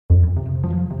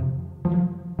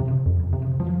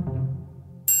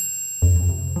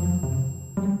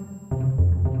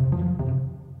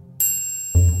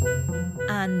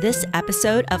On this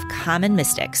episode of Common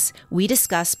Mystics, we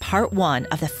discuss part one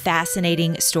of the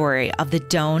fascinating story of the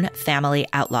Doan family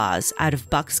outlaws out of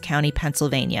Bucks County,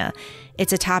 Pennsylvania.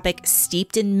 It's a topic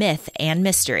steeped in myth and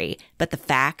mystery, but the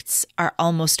facts are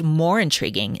almost more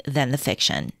intriguing than the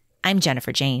fiction. I'm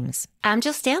Jennifer James. I'm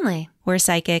Jill Stanley. We're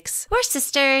psychics. We're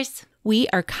sisters. We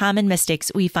are common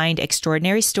mystics. We find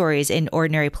extraordinary stories in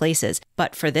ordinary places.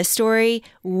 But for this story,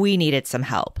 we needed some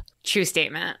help. True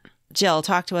statement. Jill,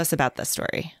 talk to us about this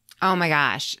story. Oh my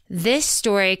gosh. This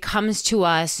story comes to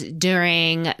us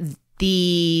during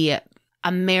the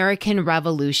American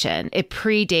Revolution. It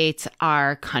predates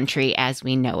our country as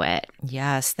we know it.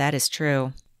 Yes, that is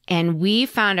true. And we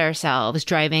found ourselves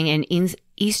driving in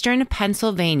eastern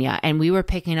Pennsylvania, and we were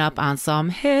picking up on some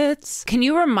hits. Can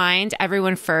you remind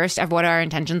everyone first of what our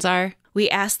intentions are? We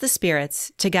asked the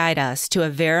spirits to guide us to a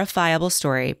verifiable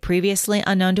story previously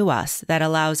unknown to us that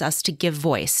allows us to give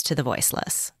voice to the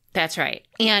voiceless. That's right.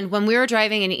 And when we were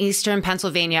driving in eastern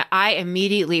Pennsylvania, I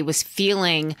immediately was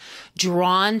feeling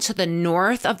drawn to the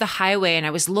north of the highway. And I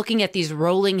was looking at these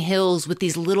rolling hills with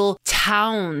these little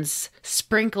towns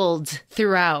sprinkled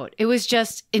throughout. It was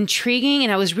just intriguing,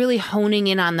 and I was really honing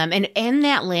in on them. And in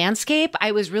that landscape,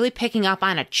 I was really picking up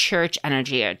on a church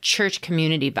energy, a church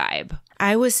community vibe.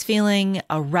 I was feeling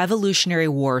a Revolutionary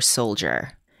War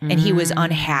soldier, and he was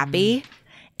unhappy.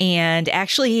 And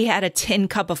actually, he had a tin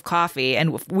cup of coffee,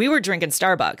 and we were drinking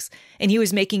Starbucks, and he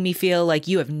was making me feel like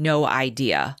you have no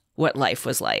idea what life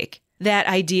was like. That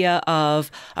idea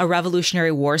of a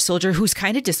Revolutionary War soldier who's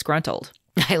kind of disgruntled.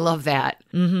 I love that.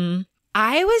 Mm-hmm.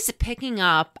 I was picking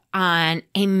up on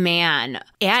a man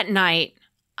at night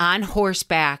on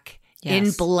horseback in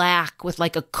black with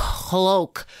like a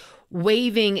cloak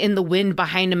waving in the wind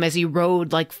behind him as he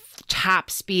rode like top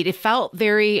speed. It felt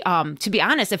very, to be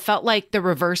honest, it felt like the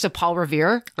reverse of Paul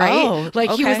Revere, right? Oh, like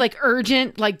he okay. was like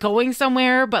urgent, like going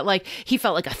somewhere, but like he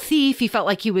felt like a thief. He felt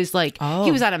like he was like,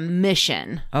 he was on a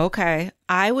mission. Okay.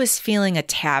 I was feeling a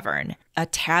tavern. A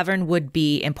tavern would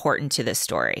be important to this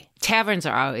story. Taverns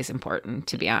are always important,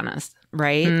 to be honest.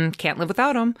 Right? Can't live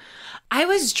without them. I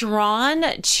was drawn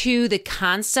to the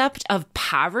concept of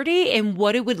poverty and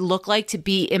what it would look like to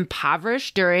be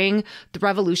impoverished during the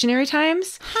revolutionary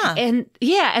times. Huh. And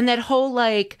yeah, and that whole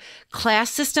like class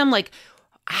system, like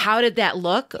how did that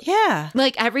look? Yeah.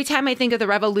 Like every time I think of the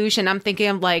revolution, I'm thinking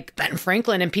of like Ben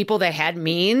Franklin and people that had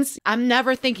means. I'm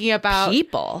never thinking about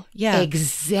People. Yeah.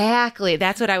 Exactly.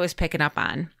 That's what I was picking up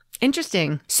on.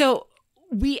 Interesting. So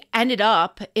we ended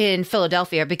up in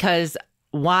Philadelphia because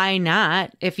why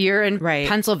not? If you're in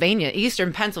Pennsylvania,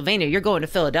 eastern Pennsylvania, you're going to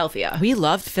Philadelphia. We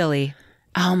loved Philly.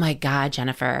 Oh my God,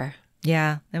 Jennifer.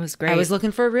 Yeah, that was great. I was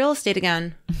looking for real estate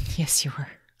again. Yes, you were.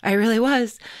 I really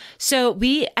was. So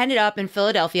we ended up in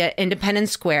Philadelphia,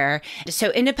 Independence Square.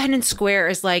 So Independence Square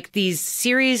is like these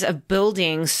series of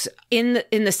buildings in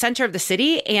the center of the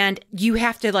city, and you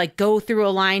have to like go through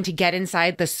a line to get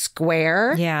inside the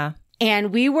square. Yeah.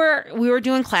 And we were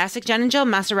doing classic Jen and Jill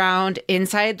mess around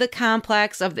inside the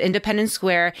complex of the Independence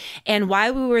Square. And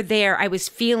while we were there, I was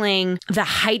feeling the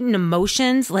heightened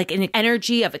emotions, like an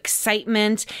energy of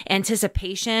excitement,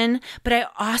 anticipation. But I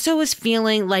also was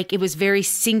feeling like it was very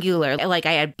singular. Like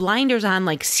I had blinders on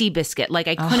like Seabiscuit. Like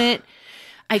I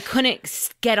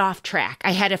couldn't get off track.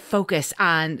 I had to focus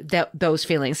on those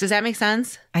feelings. Does that make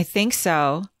sense? I think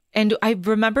so. And I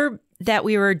remember that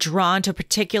we were drawn to a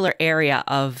particular area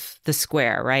of the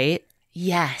square, right?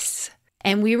 Yes.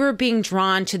 And we were being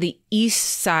drawn to the east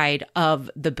side of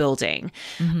the building.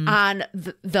 Mm-hmm. On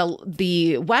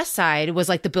the west side was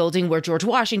like the building where George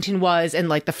Washington was, and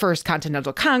like the first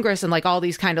Continental Congress, and like all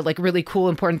these kind of like really cool,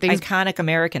 important things. Iconic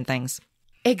American things.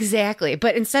 Exactly.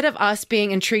 But instead of us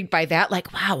being intrigued by that,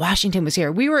 like, wow, Washington was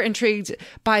here, we were intrigued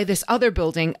by this other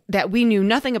building that we knew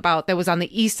nothing about that was on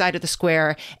the east side of the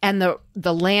square. And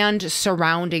the land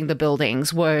surrounding the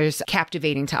buildings was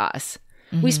captivating to us.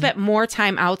 Mm-hmm. We spent more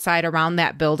time outside around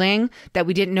that building that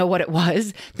we didn't know what it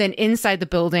was than inside the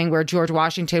building where George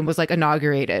Washington was like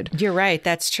inaugurated. You're right.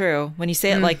 That's true. When you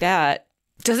say it like that.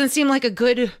 Doesn't seem like a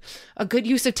good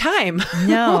use of time.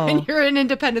 No. When you're in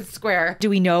Independence Square. Do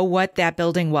we know what that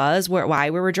building was? Why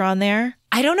we were drawn there?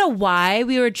 I don't know why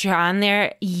we were drawn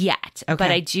there yet, Okay. but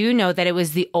I do know that it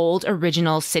was the old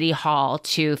original City Hall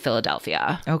to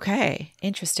Philadelphia. Okay.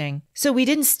 Interesting. So we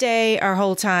didn't stay our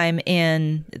whole time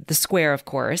in the square, of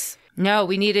course. No,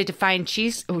 we needed to find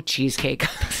cheesecake.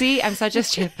 See, I'm such a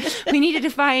chip. We needed to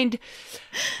find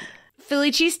Philly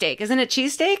cheesesteak. Isn't it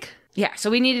cheesesteak? Yeah,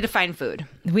 so we needed to find food.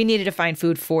 We needed to find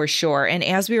food for sure. And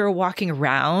as we were walking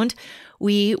around,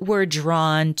 we were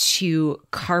drawn to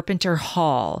Carpenter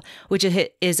Hall, which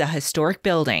is a historic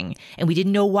building. And we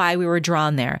didn't know why we were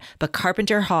drawn there. But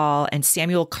Carpenter Hall and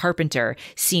Samuel Carpenter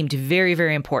seemed very,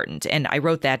 very important. And I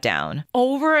wrote that down.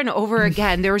 Over and over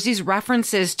again, there was these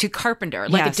references to carpenter,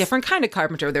 like Yes. a different kind of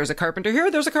carpenter. There's a carpenter here,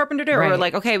 there's a carpenter there. Right. We're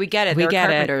like, okay, we get it. We They're get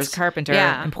carpenters. it. It's Carpenter.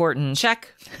 Yeah. Important.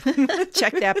 Check.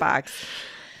 Check that box.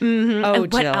 Oh,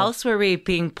 And what Jill. else were we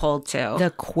being pulled to?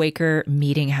 The Quaker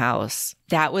Meeting House.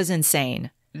 That was insane.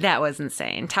 That was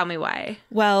insane. Tell me why.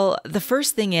 Well, the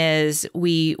first thing is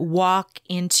we walk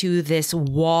into this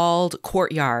walled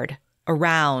courtyard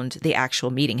around the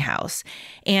actual meeting house.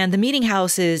 And the meeting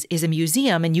house is a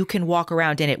museum and you can walk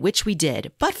around in it, which we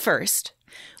did. But first,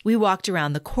 we walked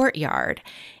around the courtyard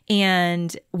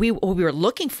and what we were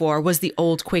looking for was the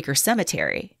old Quaker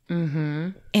cemetery.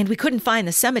 Mm-hmm. And we couldn't find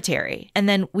the cemetery. And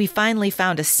then we finally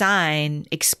found a sign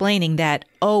explaining that,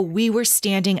 we were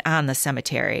standing on the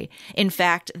cemetery. In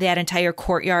fact, that entire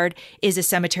courtyard is a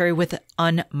cemetery with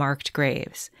unmarked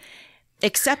graves.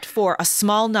 Except for a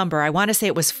small number, I want to say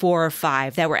it was 4 or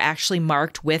 5 that were actually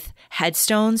marked with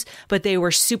headstones, but they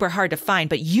were super hard to find.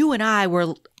 But you and I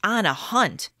were on a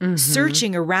hunt,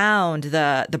 searching around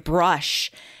the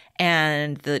brush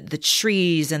and the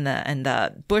trees and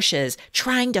the bushes,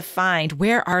 trying to find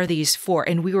where are these for.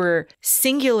 And we were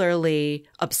singularly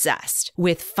obsessed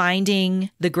with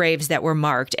finding the graves that were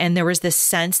marked. And there was this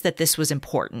sense that this was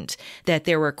important, that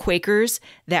there were Quakers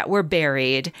that were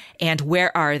buried. And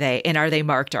where are they? And are they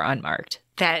marked or unmarked?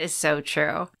 That is so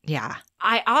true. Yeah.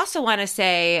 I also want to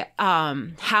say,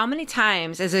 how many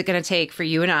times is it going to take for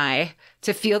you and I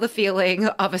to feel the feeling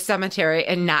of a cemetery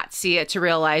and not see it, to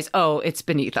realize, it's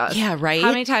beneath us? Yeah, right. How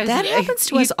many times that happens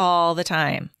to us all the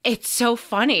time? It's so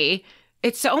funny.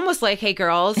 It's almost like, hey,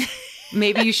 girls,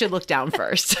 maybe you should look down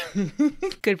first.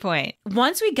 Good point.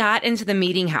 Once we got into the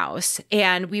meeting house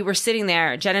and we were sitting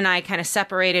there, Jen and I kind of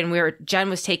separated and Jen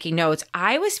was taking notes.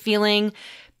 I was feeling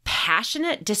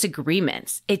passionate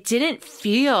disagreements. It didn't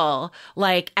feel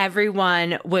like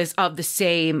everyone was of the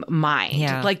same mind.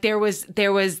 Yeah. Like there was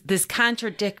this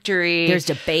contradictory. There's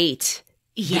debate.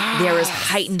 Yeah. There was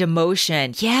heightened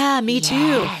emotion. Yeah, me too.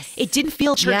 Yes. It didn't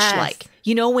feel church-like. Yes.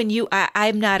 You know, when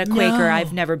I'm not a Quaker. No.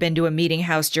 I've never been to a meeting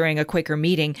house during a Quaker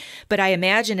meeting, but I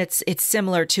imagine it's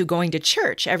similar to going to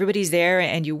church. Everybody's there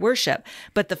and you worship.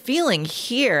 But the feeling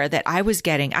here that I was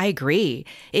getting, I agree.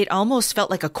 It almost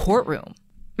felt like a courtroom.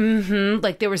 Mm-hmm.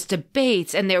 Like there was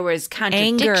debates and there was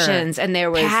contradictions and there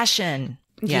was passion.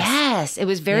 Yes, it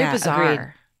was very bizarre.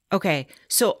 Agreed. Okay,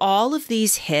 so all of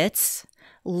these hits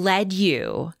led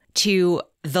you to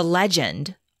the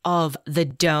legend of the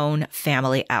Doan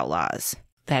family outlaws.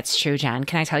 That's true, Jen.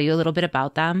 Can I tell you a little bit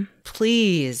about them?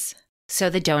 Please. So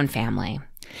the Doan family,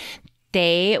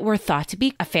 they were thought to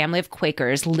be a family of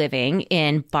Quakers living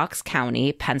in Bucks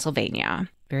County, Pennsylvania.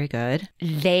 Very good.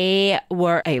 They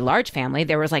were a large family.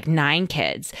 There was like 9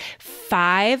 kids.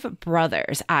 5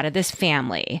 brothers out of this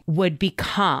family would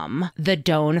become the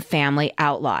Doan family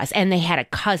outlaws. And they had a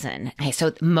cousin. Okay,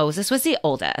 so Moses was the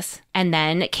oldest. And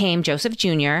then came Joseph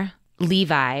Jr.,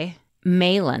 Levi,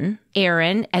 Malin,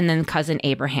 Aaron, and then cousin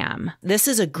Abraham. This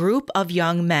is a group of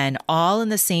young men, all in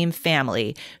the same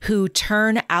family, who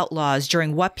turn outlaws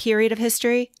during what period of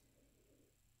history?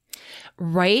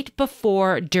 Right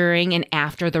before, during, and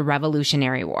after the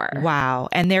Revolutionary War. Wow.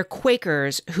 And they're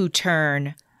Quakers who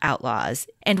turn outlaws.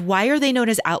 And why are they known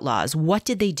as outlaws? What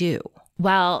did they do?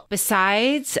 Well,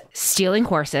 besides stealing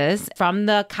horses from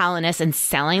the colonists and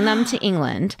selling them to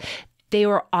England, they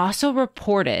were also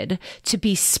reported to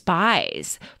be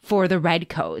spies for the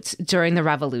Redcoats during the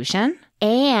Revolution.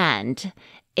 And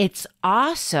it's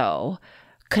also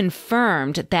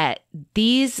confirmed that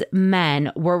these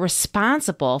men were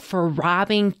responsible for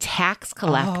robbing tax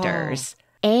collectors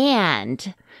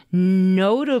and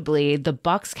notably the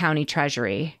Bucks County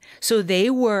Treasury. So they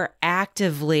were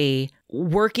actively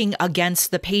working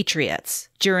against the Patriots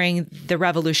during the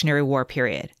Revolutionary War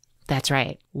period. That's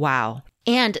right. Wow.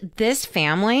 And this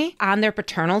family, on their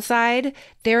paternal side,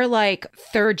 they're like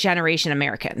 3rd generation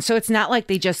Americans. So it's not like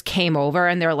they just came over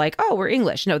and they're like, we're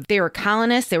English. No, they were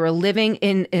colonists. They were living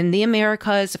in the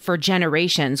Americas for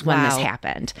generations when this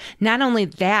happened. Not only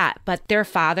that, but their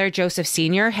father, Joseph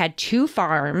Sr., had 2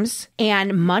 farms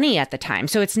and money at the time.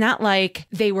 So it's not like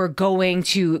they were going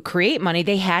to create money.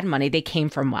 They had money. They came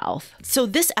from wealth. So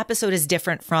this episode is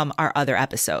different from our other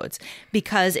episodes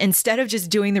because instead of just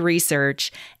doing the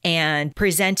research and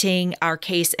presenting our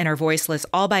case and our voiceless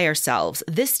all by ourselves,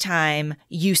 this time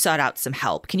you sought out some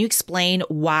help. Can you explain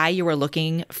why you were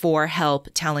looking for help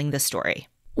telling the story?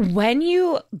 When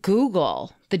you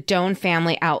Google the Doan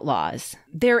family outlaws.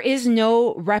 There is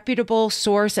no reputable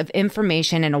source of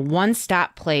information in a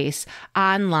one-stop place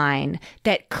online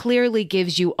that clearly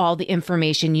gives you all the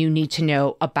information you need to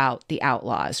know about the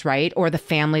outlaws, right? Or the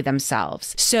family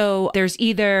themselves. So there's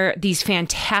either these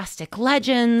fantastic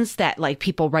legends that like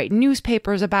people write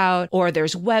newspapers about, or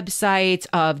there's websites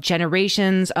of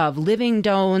generations of living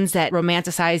Doans that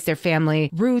romanticize their family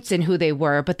roots and who they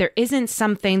were, but there isn't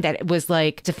something that was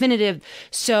like definitive.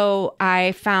 So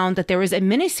I found that there was a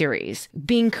miniseries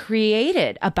being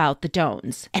created about the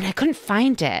Doans, and I couldn't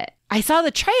find it. I saw the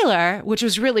trailer, which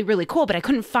was really, really cool, but I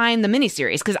couldn't find the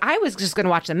miniseries because I was just going to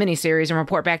watch the miniseries and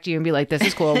report back to you and be like, this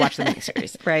is cool, watch the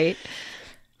miniseries. Right.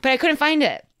 But I couldn't find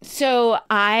it. So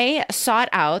I sought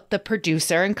out the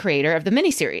producer and creator of the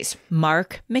miniseries.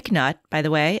 Mark McNutt, by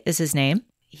the way, is his name.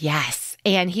 Yes.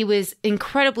 And he was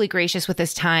incredibly gracious with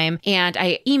his time. And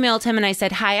I emailed him and I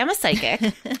said, hi, I'm a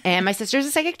psychic and my sister's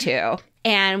a psychic too.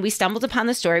 And we stumbled upon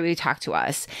the story. We talked to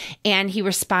us and he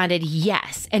responded,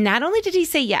 yes. And not only did he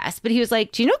say yes, but he was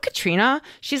like, do you know Katrina?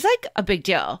 She's like a big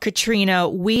deal. Katrina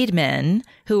Weidman,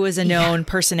 who was a known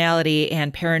personality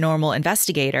and paranormal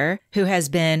investigator who has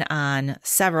been on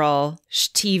several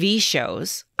TV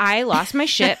shows. I lost my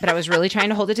shit, but I was really trying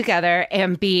to hold it together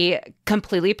and be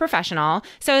completely professional.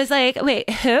 So I was like, wait,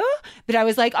 who? But I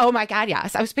was like, oh my God,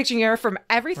 yes. I was picturing her from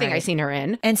everything I've seen her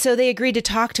in. And so they agreed to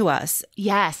talk to us.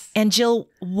 Yes. And Jill,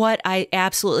 what I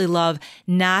absolutely love,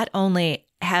 not only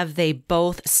have they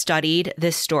both studied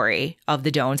this story of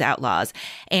the Doan's Outlaws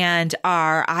and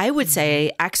are, I would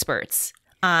say, experts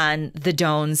on the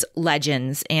Doan's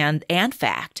legends and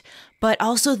fact, but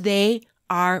also they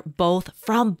are both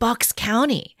from Bucks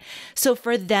County. So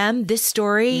for them, this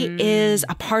story is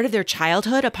a part of their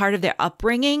childhood, a part of their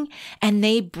upbringing, and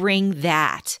they bring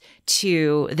that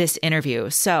to this interview.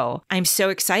 So I'm so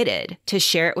excited to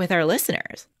share it with our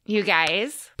listeners. You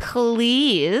guys,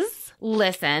 please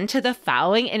listen to the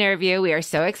following interview. We are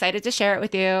so excited to share it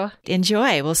with you.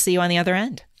 Enjoy. We'll see you on the other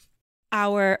end.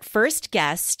 Our first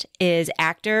guest is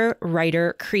actor,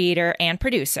 writer, creator, and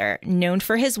producer, known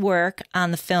for his work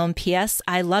on the film P.S.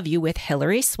 I Love You with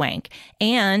Hilary Swank,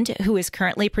 and who is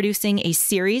currently producing a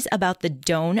series about the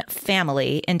Doan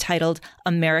family entitled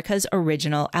America's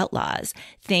Original Outlaws.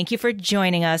 Thank you for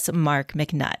joining us, Mark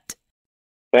McNutt.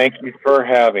 Thank you for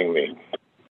having me.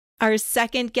 Our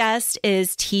second guest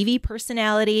is TV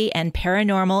personality and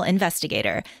paranormal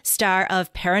investigator, star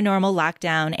of Paranormal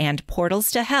Lockdown and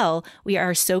Portals to Hell. We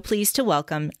are so pleased to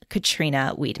welcome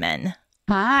Katrina Weidman.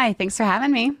 Hi, thanks for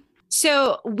having me.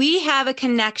 So we have a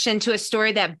connection to a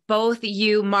story that both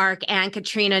you, Mark, and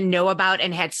Katrina know about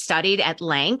and had studied at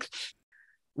length.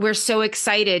 We're so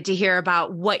excited to hear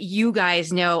about what you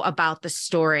guys know about the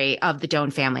story of the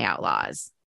Doan family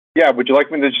outlaws. Yeah, would you like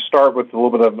me to just start with a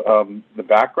little bit of the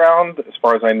background as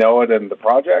far as I know it and the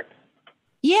project?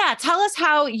 Yeah, tell us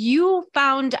how you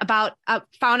found out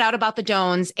about the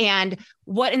Doans and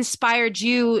what inspired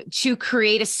you to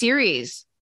create a series.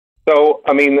 So,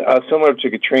 I mean, similar to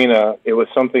Katrina, it was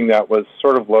something that was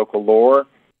sort of local lore.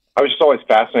 I was just always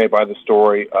fascinated by the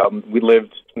story. We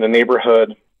lived in the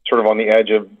neighborhood sort of on the edge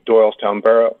of Doylestown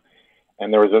Borough,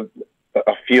 and there was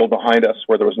a field behind us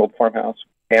where there was an old farmhouse.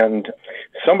 And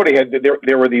somebody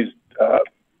there were these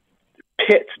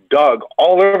pits dug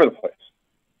all over the place.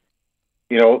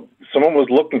 You know, someone was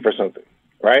looking for something,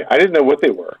 right? I didn't know what they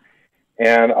were.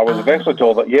 And I was eventually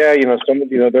told that,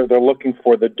 they're looking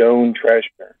for the Doan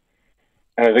treasure.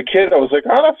 And as a kid, I was like,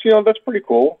 that's pretty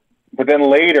cool. But then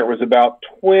later, it was about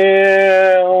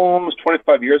almost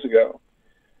 25 years ago,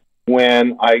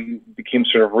 when I became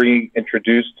sort of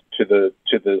reintroduced to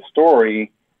the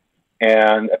story.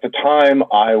 And at the time,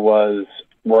 I was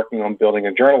working on building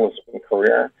a journalism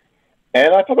career,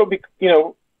 and I thought it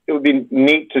would be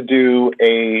neat to do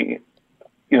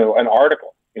an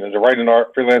article, to write a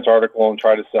freelance article and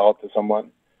try to sell it to someone,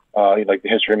 like the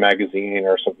History Magazine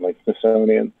or something like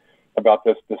Smithsonian, about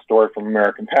this story from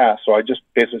American past. So I just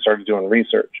basically started doing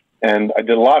research, and I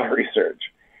did a lot of research.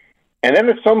 And then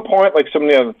at some point, like so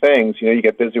many other things, you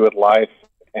get busy with life,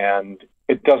 and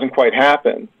it doesn't quite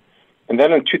happen. And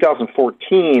then in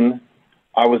 2014,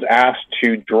 I was asked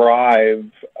to drive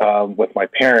with my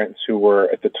parents, who were,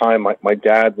 at the time, my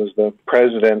dad was the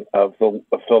president of the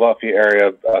Philadelphia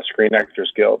area Screen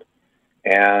Actors Guild,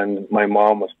 and my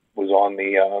mom was on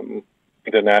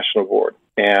the national board.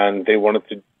 And they wanted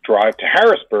to drive to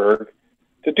Harrisburg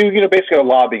to do, basically a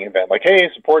lobbying event, like, hey,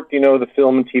 support, the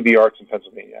film and TV arts in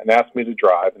Pennsylvania, and asked me to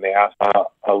drive. And they asked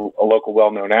a local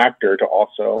well-known actor to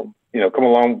also, come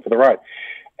along for the ride.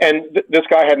 And this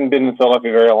guy hadn't been in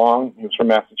Philadelphia very long. He was from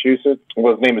Massachusetts.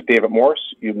 Well, his name is David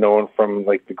Morse. You'd know him from,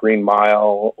 like, The Green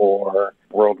Mile or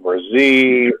World War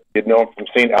Z. You'd know him from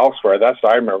St. Elsewhere. That's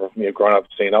what I remember from me growing up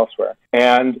St. Elsewhere.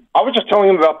 And I was just telling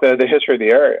him about the history of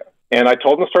the area. And I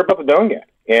told him the story about the Doan gang.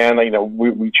 And,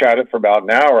 we chatted for about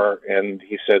an hour, and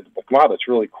he said, wow, that's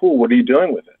really cool. What are you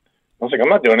doing with it? I was like, I'm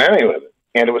not doing anything with it.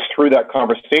 And it was through that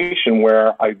conversation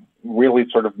where I really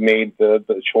sort of made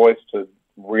the choice to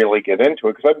really get into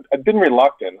it, because I'd been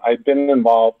reluctant. I'd been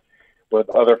involved with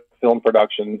other film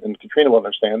production, and Katrina will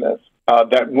understand this,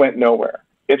 that went nowhere.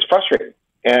 It's frustrating,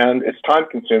 and it's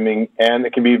time-consuming, and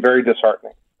it can be very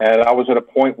disheartening. And I was at a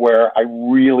point where I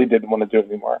really didn't want to do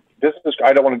it anymore.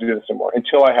 I don't want to do this anymore,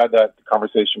 until I had that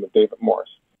conversation with David Morse.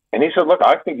 And he said, look,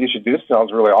 I think you should do this.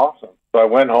 Sounds really awesome. So I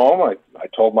went home. I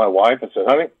told my wife, I said,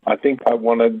 honey, I think I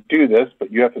want to do this,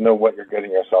 but you have to know what you're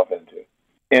getting yourself into.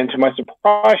 And to my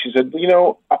surprise, she said,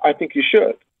 I think you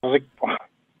should. I was like,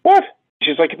 what?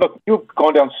 She's like, look, you've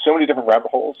gone down so many different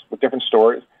rabbit holes with different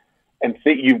stories, and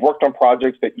you've worked on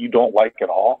projects that you don't like at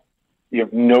all. You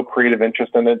have no creative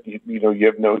interest in it. You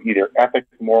have no either ethic,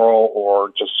 moral, or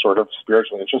just sort of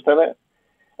spiritual interest in it.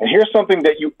 And here's something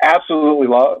that you absolutely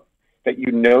love, that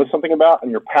you know something about and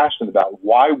you're passionate about.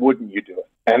 Why wouldn't you do it?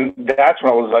 And that's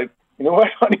when I was like, you know what,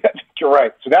 honey, I think you're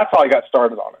right. So that's how I got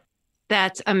started on it.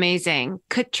 That's amazing.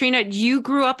 Katrina, you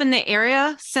grew up in the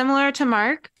area similar to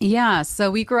Mark? Yeah.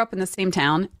 So we grew up in the same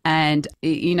town. And,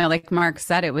 like Mark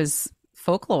said, it was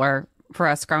folklore for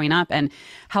us growing up. And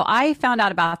how I found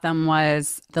out about them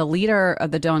was the leader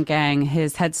of the Doan gang,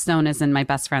 his headstone is in my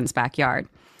best friend's backyard.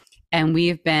 And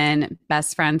we've been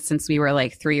best friends since we were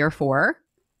like 3 or 4.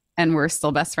 And we're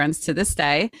still best friends to this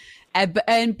day.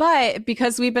 But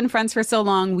because we've been friends for so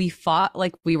long, we fought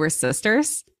like we were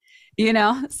sisters,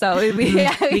 so we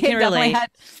can relate.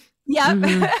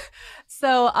 Mm-hmm.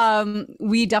 So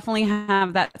we definitely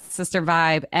have that sister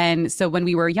vibe. And so when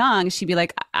we were young, she'd be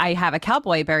like, I have a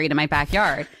cowboy buried in my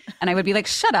backyard. And I would be like,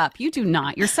 shut up. You do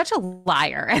not. You're such a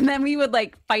liar. And then we would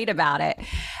like fight about it.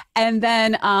 And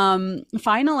then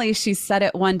finally she said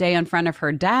it one day in front of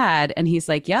her dad. And he's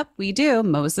like, yep, we do.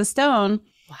 Moses Doan.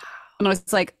 Wow. And I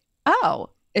was like, oh,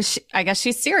 I guess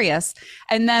she's serious.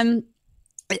 And then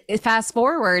fast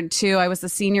forward to, I was a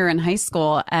senior in high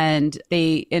school, and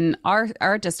in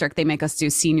our district, they make us do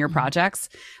senior projects,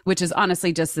 which is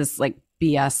honestly just this like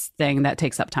BS thing that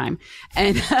takes up time.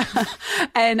 And,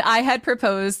 and I had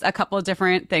proposed a couple of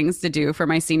different things to do for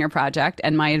my senior project,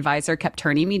 and my advisor kept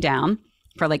turning me down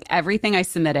for like everything I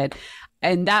submitted.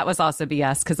 And that was also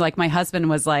BS, because like my husband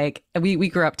was like, we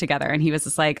grew up together, and he was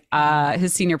just like,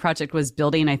 his senior project was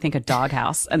building, I think, a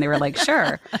doghouse. And they were like,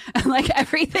 sure. And like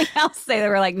everything else, they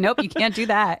were like, nope, you can't do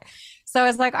that. So I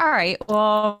was like, all right,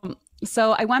 well,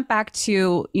 so I went back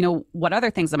to, what other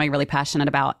things am I really passionate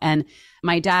about? And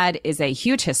my dad is a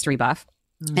huge history buff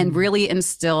and really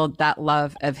instilled that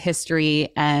love of history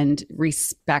and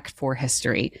respect for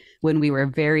history when we were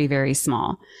very, very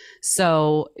small.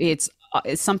 So it's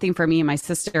something for me and my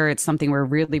sister. It's something we're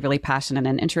really, really passionate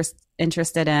and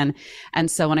interested in.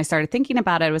 And so when I started thinking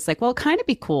about it, I was like, well, it'd kind of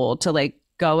be cool to like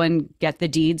go and get the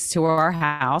deeds to our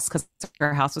house, because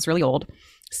our house was really old,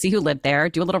 see who lived there,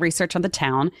 do a little research on the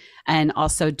town, and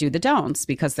also do the Doans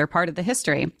because they're part of the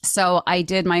history. So I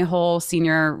did my whole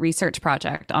senior research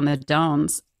project on the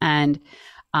Doans, and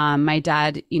my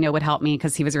dad, would help me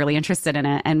because he was really interested in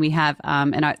it. And we have,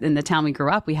 in the town we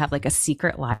grew up, we have like a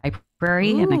secret library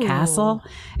in a castle.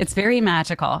 It's very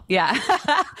magical. Yeah.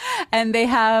 And they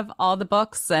have all the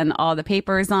books and all the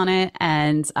papers on it.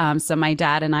 And so my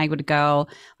dad and I would go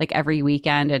like every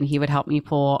weekend, and he would help me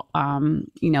pull,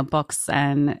 books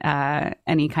and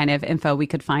any kind of info we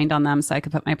could find on them so I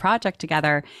could put my project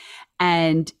together.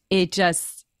 And it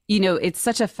just, it's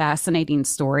such a fascinating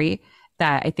story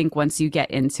that I think once you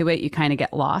get into it, you kind of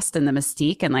get lost in the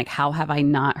mystique and like, how have I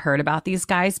not heard about these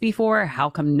guys before? How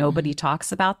come nobody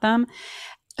talks about them?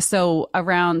 So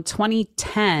around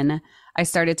 2010, I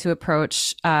started to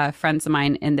approach friends of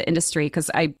mine in the industry, because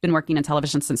I've been working in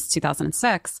television since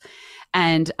 2006.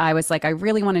 And I was like, I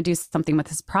really want to do something with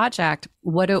this project.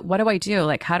 What do I do?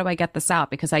 Like, how do I get this out?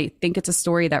 Because I think it's a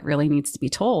story that really needs to be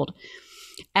told.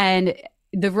 And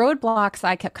the roadblocks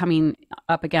I kept coming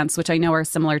up against, which I know are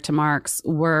similar to Mark's,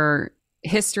 were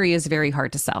history is very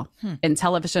hard to sell. In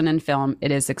television and film,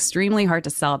 it is extremely hard to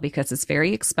sell because it's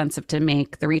very expensive to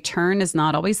make. The return is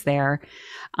not always there.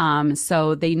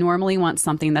 So they normally want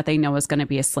something that they know is going to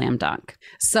be a slam dunk.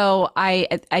 So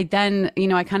I then,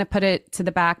 I kind of put it to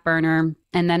the back burner,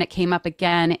 and then it came up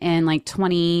again in like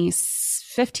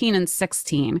 2015 and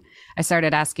 16. I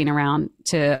started asking around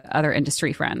to other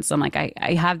industry friends. I'm like,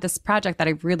 I have this project that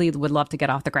I really would love to get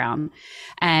off the ground.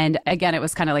 And again, it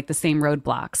was kind of like the same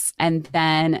roadblocks. And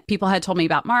then people had told me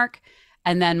about Mark.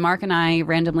 And then Mark and I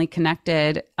randomly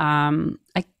connected. I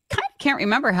kind of can't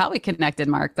remember how we connected,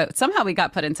 Mark, but somehow we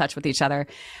got put in touch with each other.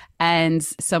 And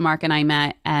so Mark and I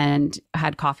met and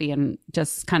had coffee and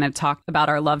just kind of talked about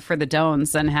our love for the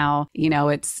Doans and how,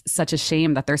 it's such a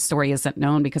shame that their story isn't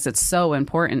known because it's so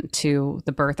important to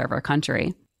the birth of our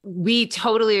country. We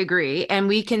totally agree. And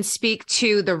we can speak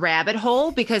to the rabbit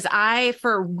hole because I,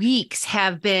 for weeks,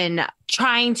 have been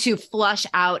trying to flush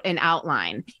out an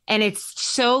outline. And it's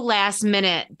so last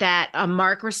minute that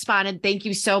Mark responded, thank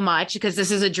you so much, because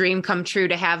this is a dream come true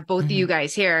to have both of you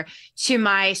guys here, to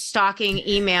my stalking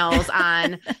emails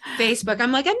on Facebook.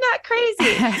 I'm like, I'm not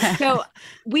crazy. So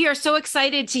we are so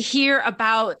excited to hear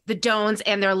about the Doans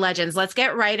and their legends. Let's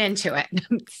get right into it.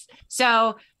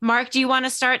 So, Mark, do you want to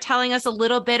start telling us a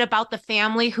little bit about the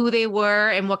family, who they were,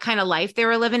 and what kind of life they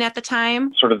were living at the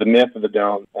time? Sort of the myth of the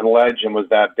Doan and legend was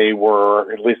that they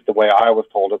were, at least the way I was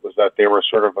told it, was that they were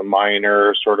sort of a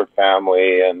miner sort of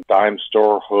family and dime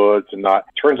store hoods and not.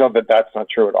 It turns out that that's not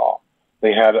true at all.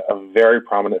 They had a very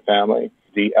prominent family.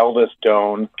 The eldest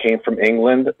Doan came from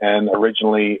England and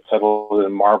originally settled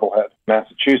in Marblehead,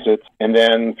 Massachusetts, and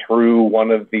then through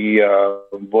one of the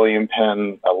William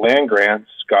Penn land grants,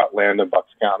 got land in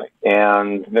Bucks County.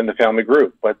 And then the family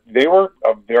grew. But they were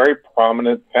a very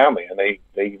prominent family, and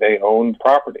they owned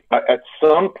property. At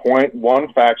some point,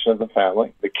 one faction of the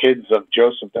family, the kids of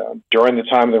Joseph Doan, during the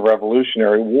time of the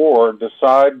Revolutionary War,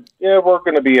 decide, we're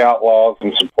going to be outlaws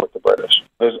and support the British.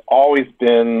 There's always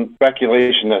been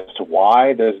speculation as to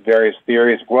why. There's various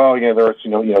theories. Well, there was,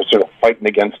 sort of fighting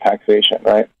against taxation,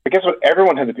 right? But guess what?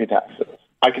 Everyone had to pay taxes.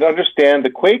 I can understand the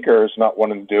Quakers not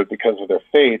wanting to do it because of their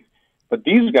faith, but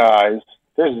these guys,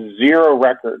 there's zero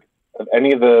record of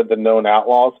any of the known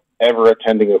outlaws ever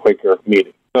attending a Quaker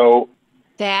meeting. So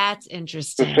that's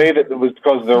interesting. To say that it was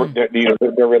because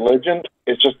of their religion,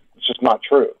 it's just not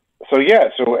true.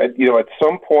 So at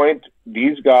some point,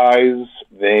 these guys,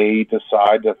 they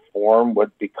decide to form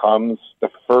what becomes the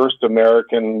first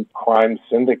American crime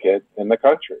syndicate in the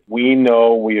country.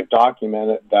 We have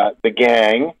documented that the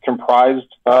gang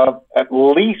comprised of at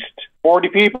least 40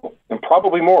 people and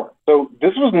probably more. So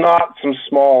this was not some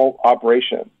small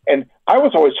operation. And I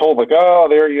was always told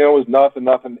there, was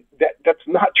nothing. That's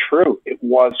not true. It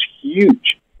was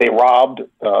huge. They robbed,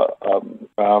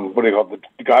 the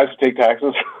guys who take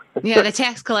taxes? Yeah, the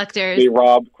tax collectors. They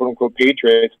robbed, quote-unquote,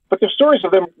 patriots. But there's stories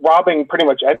of them robbing pretty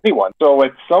much anyone. So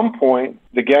at some point,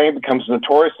 the gang becomes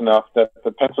notorious enough that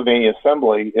the Pennsylvania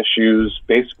Assembly issues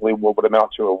basically what would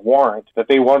amount to a warrant that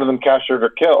they wanted them captured or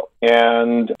killed.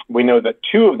 And we know that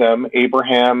two of them,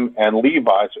 Abraham and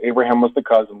Levi, so Abraham was the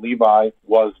cousin, Levi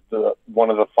was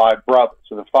one of the five brothers.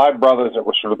 So the five brothers that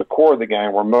were sort of the core of the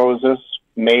gang were Moses,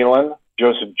 Malin,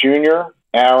 Joseph Jr.,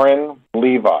 Aaron,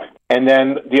 Levi. And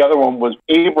then the other one was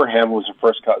Abraham, was the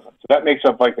first cousin. So that makes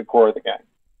up like the core of the gang.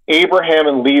 Abraham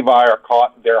and Levi are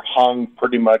caught. They're hung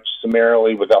pretty much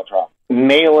summarily without trial.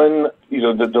 Malin,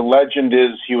 the legend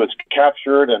is he was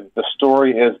captured, and the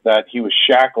story is that he was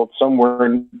shackled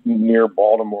somewhere near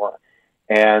Baltimore.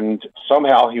 And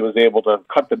somehow he was able to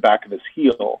cut the back of his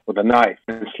heel with a knife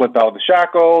and slip out of the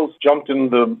shackles, jumped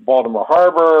into Baltimore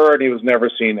Harbor, and he was never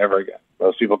seen ever again.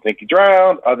 Most people think he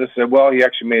drowned. Others said, well, he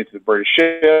actually made it to the British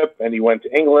ship, and he went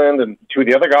to England, and two of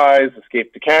the other guys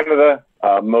escaped to Canada.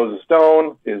 Moses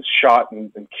Doan is shot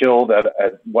and killed at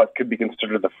what could be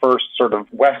considered the first sort of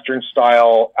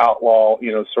Western-style outlaw,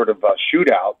 sort of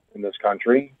shootout in this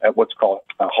country at what's called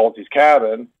Halsey's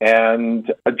Cabin.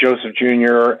 And Joseph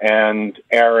Jr. and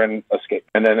Aaron escaped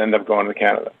and then ended up going to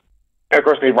Canada. And of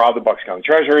course, they robbed the Bucks County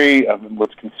Treasury,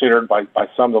 what's considered by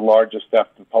some of the largest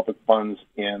theft of public funds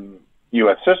in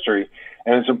U.S. history.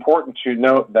 And it's important to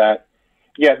note that,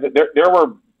 there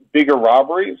were bigger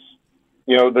robberies.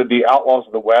 The Outlaws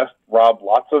of the West robbed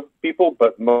lots of people,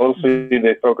 but mostly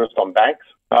they focused on banks.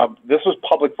 This was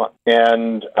public fund,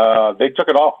 and they took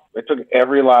it all. They took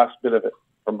every last bit of it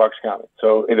from Bucks County.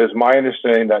 So it is my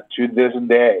understanding that to this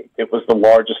day, it was the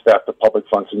largest theft of public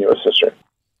funds in U.S. history.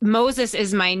 Moses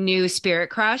is my new spirit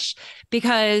crush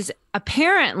because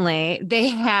apparently they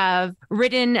have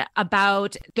written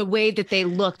about the way that they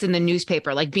looked in the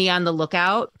newspaper, like be on the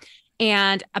lookout.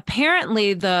 And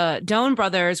apparently the Doan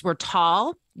brothers were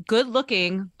tall, good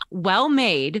looking, well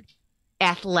made,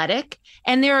 athletic.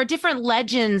 And there are different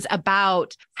legends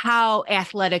about how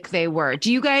athletic they were.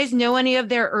 Do you guys know any of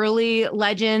their early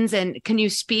legends? And can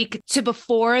you speak to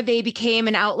before they became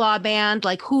an outlaw band,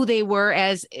 like who they were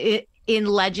as in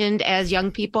legend as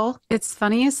young people? It's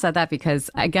funny you said that because,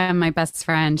 again, my best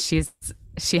friend, she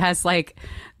has like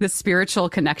the spiritual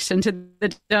connection to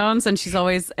the Doans. And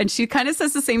she kind of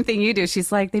says the same thing you do.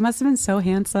 She's like, they must have been so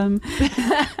handsome.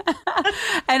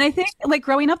 And I think like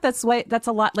growing up, that's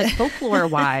a lot like folklore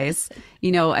wise,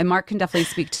 and Mark can definitely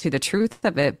speak to the truth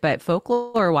of it, but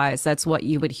folklore wise, that's what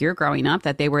you would hear growing up,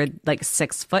 that they were like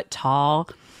 6 foot tall,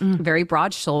 very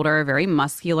broad shoulder, very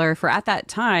muscular for at that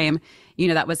time.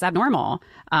 That was abnormal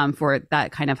for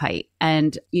that kind of height.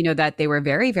 And, that they were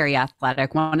very, very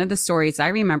athletic. One of the stories I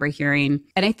remember hearing,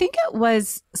 and I think it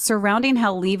was surrounding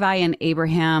how Levi and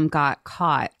Abraham got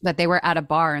caught, that they were at a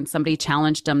bar and somebody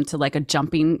challenged them to like a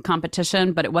jumping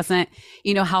competition, but it wasn't,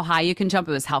 how high you can jump.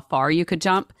 It was how far you could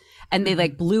jump. And they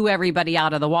like blew everybody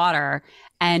out of the water.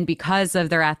 And because of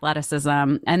their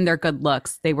athleticism and their good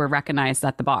looks, they were recognized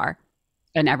at the bar.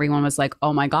 And everyone was like,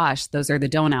 oh my gosh, those are the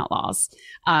Doan Outlaws.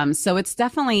 So it's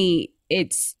definitely,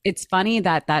 it's funny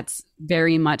that that's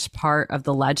very much part of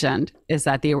the legend, is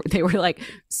that they were like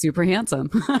super handsome.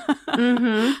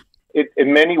 Mm-hmm.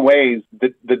 In many ways,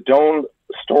 the Doan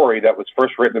story that was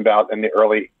first written about in the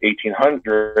early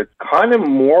 1800s kind of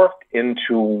morphed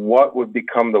into what would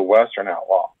become the Western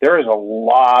outlaw. There is a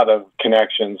lot of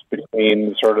connections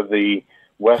between sort of the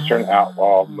Western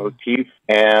outlaw motif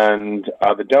and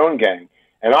the Doan gang.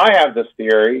 And I have this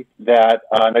theory that,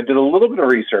 and I did a little bit of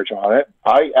research on it,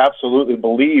 I absolutely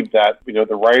believe that,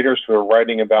 the writers who are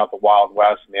writing about the Wild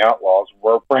West and the Outlaws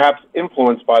were perhaps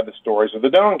influenced by the stories of the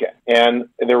Doan gang. And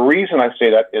the reason I say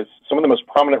that is some of the most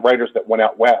prominent writers that went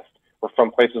out west were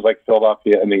from places like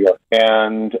Philadelphia and New York.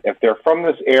 And if they're from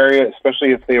this area,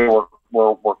 especially if they were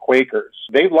Quakers,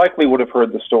 they likely would have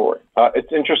heard the story.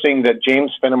 It's interesting that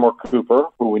James Fenimore Cooper,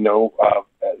 who we know,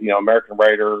 American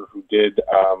writer who did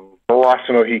Rocks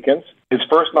and Mohicans, his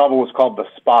first novel was called The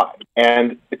Spy.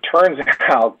 And it turns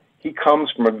out he comes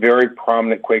from a very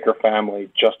prominent Quaker family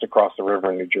just across the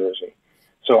river in New Jersey.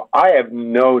 So I have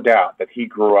no doubt that he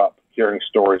grew up hearing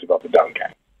stories about the Doan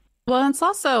gang. Well, it's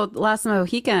also Last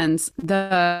Mohicans.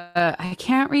 I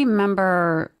can't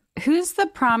remember who's the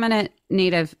prominent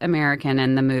Native American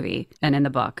in the movie and in the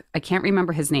book. I can't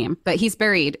remember his name, but he's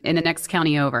buried in the next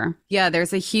county over. Yeah,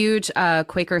 there's a huge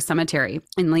Quaker cemetery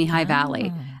in Lehigh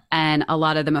Valley, and a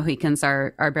lot of the Mohicans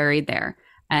are buried there.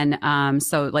 And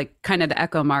so, like, kind of the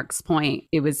echo Mark's point,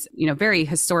 it was, very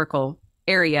historical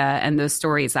area, and those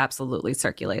stories absolutely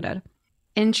circulated.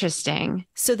 Interesting.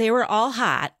 So they were all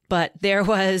hot, but there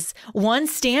was one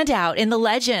standout in the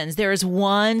legends. There's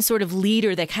one sort of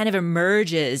leader that kind of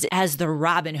emerges as the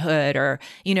Robin Hood, or,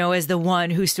 as the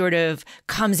one who sort of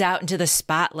comes out into the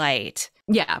spotlight.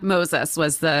 Yeah, Moses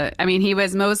was the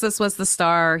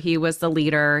star. He was the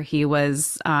leader. He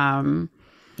was,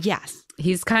 yes,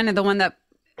 he's kind of the one that,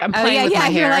 I'm playing with my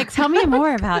hair. You're like, tell me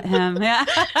more about him. Yeah.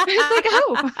 Like,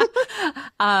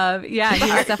 yeah,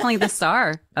 he was definitely the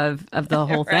star of the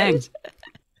whole thing.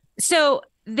 So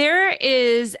there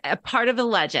is a part of the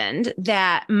legend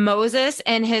that Moses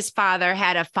and his father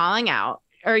had a falling out.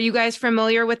 Are you guys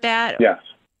familiar with that? Yes.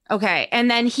 Okay.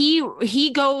 And then he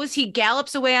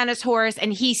gallops away on his horse,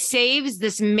 and he saves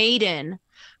this maiden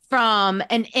from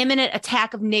an imminent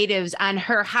attack of natives on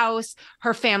her house,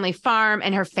 her family farm,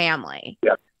 and her family.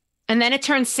 Yep. And then it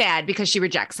turns sad because she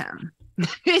rejects him.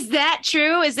 Is that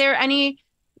true? Can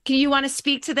you want to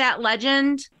speak to that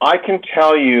legend? I can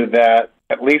tell you that,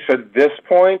 at least at this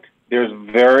point, there's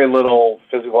very little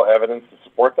physical evidence to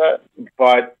support that.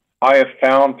 But I have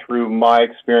found through my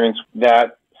experience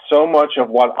that so much of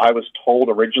what I was told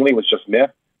originally was just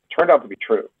myth turned out to be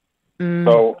true. Mm.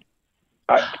 So,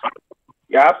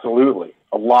 absolutely,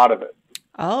 a lot of it.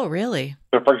 Oh, really?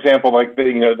 So, for example, like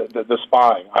the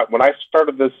spying. When I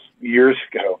started this years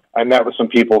ago, I met with some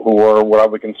people who were what I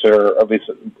would consider at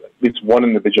least one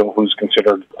individual who's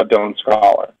considered a Doan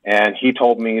scholar, and he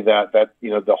told me that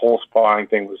the whole spying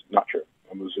thing was not true.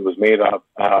 It was made up,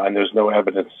 and there's no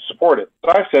evidence to support it.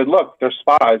 So I said, look, they're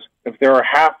spies. If they were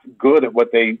half good at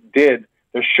what they did,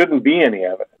 there shouldn't be any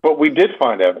evidence. But we did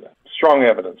find evidence, strong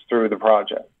evidence, through the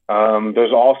project.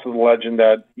 There's also the legend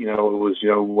that, it was,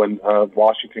 when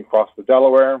Washington crossed the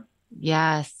Delaware.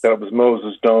 Yes. That it was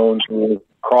Moses Doan who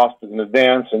crossed it in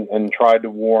advance and tried to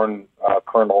warn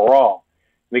Colonel Raw.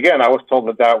 And again, I was told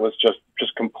that was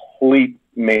just complete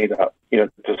made up,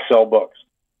 to sell books.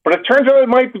 But it turns out it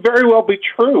might very well be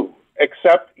true,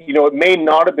 except, it may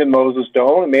not have been Moses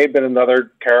Doan. It may have been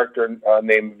another character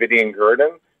named Vidian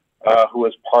Gurdon, who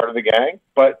was part of the gang.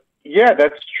 But yeah,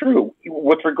 that's true.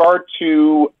 With regard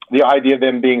to the idea of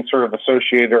them being sort of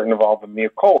associated or involved in the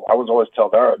occult, I was always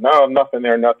told, no, nothing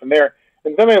there. And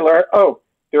then I learned,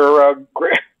 their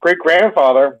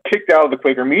great-grandfather kicked out of the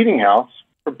Quaker meeting house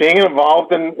for being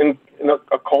involved in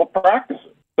occult practices.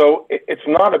 So it's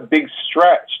not a big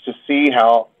stretch to see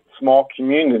how small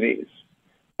communities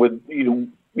would,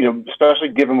 especially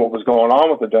given what was going on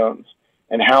with the Doans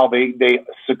and how they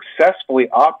successfully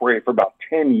operate for about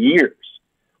 10 years,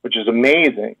 which is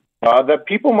amazing, that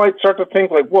people might start to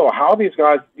think like, well, how are these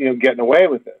guys, getting away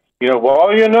with this?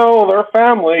 Their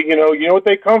family, what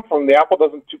they come from. The apple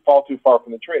doesn't fall too far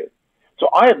from the tree. So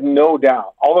I have no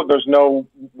doubt, although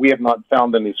we have not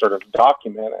found any sort of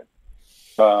documented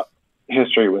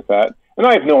history with that. And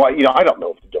I have I don't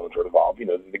know if the Doans were involved,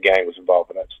 the gang was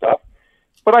involved in that stuff.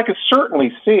 But I could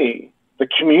certainly see the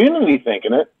community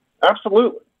thinking it.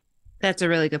 Absolutely. That's a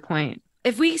really good point.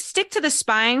 If we stick to the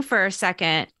spying for a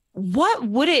second, what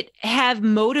would it have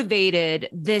motivated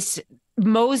this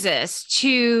Moses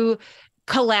to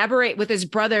collaborate with his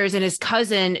brothers and his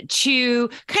cousin to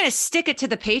kind of stick it to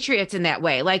the Patriots in that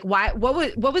way? Like, why?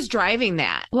 What was driving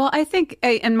that? Well, I think,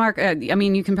 and Mark,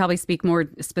 you can probably speak more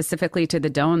specifically to the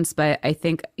Doans, but I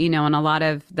think, and a lot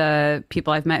of the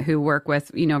people I've met who work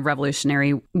with,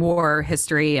 Revolutionary War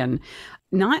history, and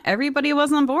not everybody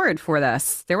was on board for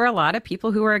this. There were a lot of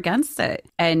people who were against it.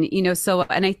 And,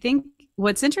 and I think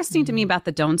what's interesting to me about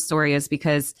the Doan story is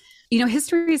because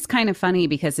history is kind of funny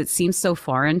because it seems so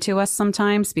foreign to us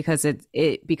sometimes because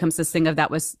it becomes this thing of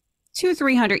that was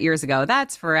 200-300 years ago.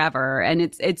 That's forever. And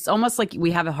it's almost like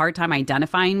we have a hard time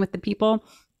identifying with the people.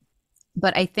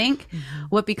 But I think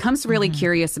what becomes really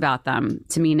curious about them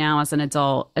to me now as an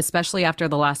adult, especially after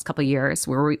the last couple of years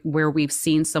where we've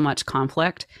seen so much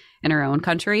conflict in our own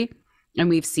country and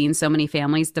we've seen so many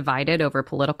families divided over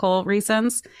political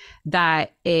reasons,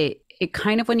 that it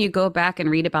kind of, when you go back and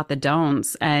read about the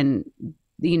Doans and,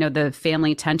 the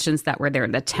family tensions that were there,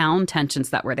 the town tensions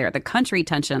that were there, the country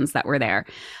tensions that were there,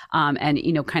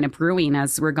 and, kind of brewing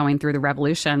as we're going through the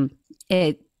revolution,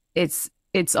 it's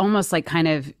almost like kind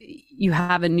of you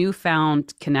have a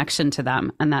newfound connection to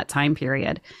them in that time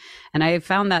period. And I have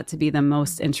found that to be the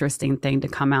most interesting thing to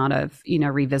come out of,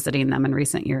 revisiting them in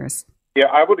recent years. Yeah,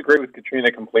 I would agree with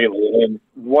Katrina completely. And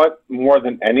what more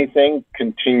than anything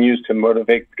continues to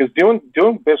motivate, because doing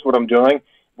this, what I'm doing,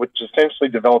 which is essentially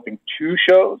developing 2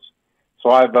 shows. So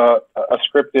I have a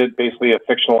scripted, basically a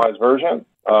fictionalized version,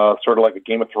 sort of like a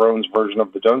Game of Thrones version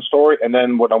of the Doan story. And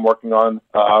then what I'm working on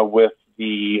with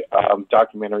the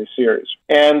documentary series.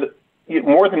 And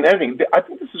more than anything, I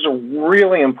think this is a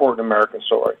really important American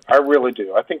story. I really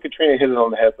do. I think Katrina hit it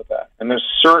on the head with that. And there's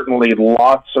certainly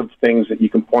lots of things that you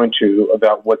can point to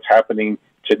about what's happening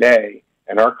today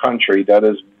in our country that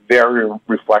is very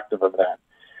reflective of that.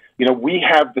 We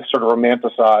have this sort of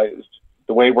romanticized,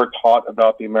 the way we're taught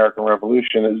about the American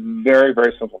Revolution is very,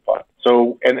 very simplified.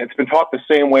 So, and it's been taught the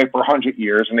same way for 100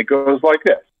 years, and it goes like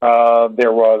this.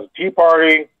 There was a Tea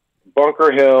Party,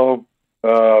 Bunker Hill,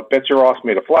 Betsy Ross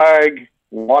made a flag,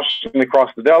 Washington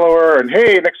across the Delaware, and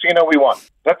hey, next thing you know, we won.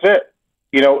 That's it.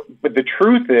 But the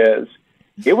truth is,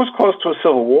 it was close to a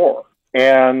civil war.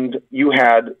 And you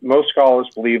had, most scholars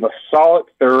believe, a solid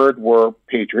third were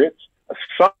patriots, a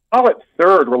solid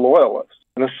third were loyalists,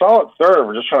 and a solid third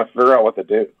were just trying to figure out what to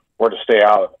do or to stay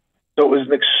out of it. So it was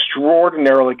an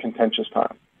extraordinarily contentious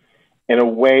time in a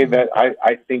way that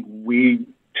I think we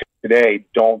today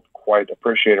don't quite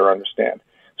appreciate or understand.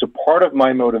 So part of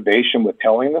my motivation with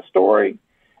telling the story,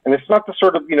 and it's not the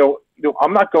sort of,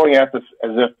 I'm not going at this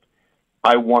as if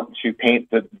I want to paint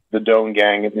the Doan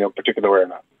gang in, particular way or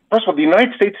not. First of all, the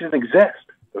United States didn't exist.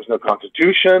 There's no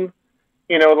Constitution.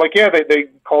 They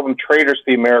call them traitors to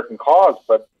the American cause,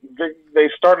 but they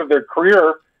started their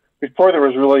career before there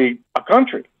was really a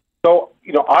country. So,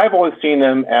 I've always seen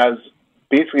them as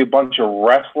basically a bunch of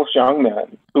restless young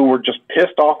men who were just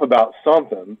pissed off about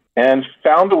something and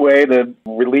found a way to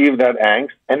relieve that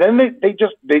angst. And then they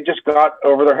just got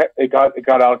over their head. It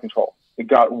got out of control. It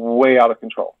got way out of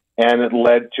control. And it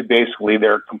led to basically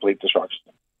their complete destruction.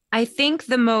 I think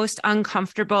the most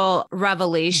uncomfortable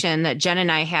revelation that Jen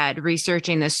and I had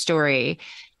researching this story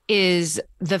is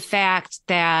the fact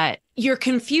that you're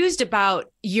confused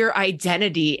about your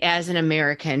identity as an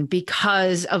American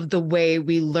because of the way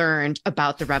we learned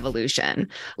about the revolution,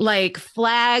 like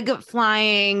flag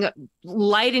flying,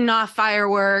 lighting off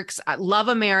fireworks, love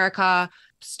America,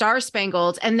 Star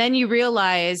Spangled. And then you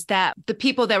realize that the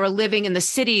people that were living in the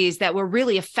cities that were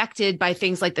really affected by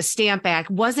things like the Stamp Act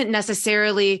wasn't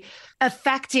necessarily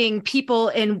affecting people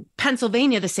in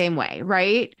Pennsylvania the same way,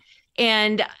 right?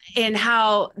 And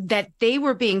how that they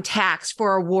were being taxed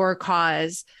for a war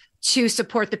cause to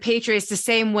support the Patriots the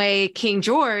same way King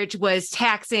George was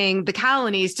taxing the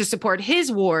colonies to support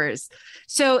his wars.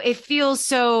 So it feels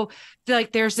so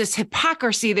like there's this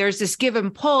hypocrisy, there's this give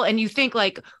and pull, and you think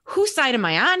like, whose side am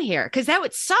I on here? Because that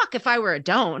would suck if I were a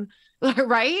Doan.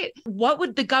 right? What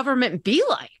would the government be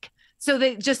like? So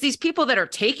that just these people that are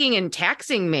taking and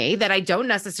taxing me that I don't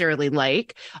necessarily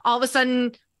like, all of a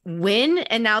sudden win,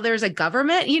 and now there's a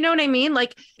government. You know what I mean?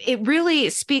 Like, it really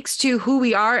speaks to who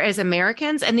we are as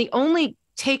Americans. And the only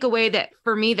takeaway that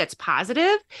for me that's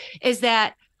positive is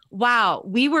that, wow,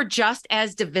 we were just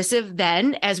as divisive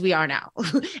then as we are now.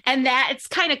 And that it's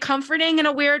kind of comforting in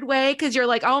a weird way, because you're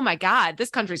like, oh my God, this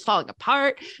country's falling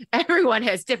apart. Everyone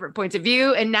has different points of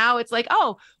view. And now it's like,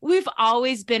 oh, we've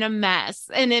always been a mess.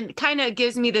 And it kind of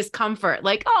gives me this comfort,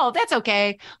 like, oh, that's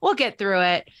okay, we'll get through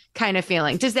it kind of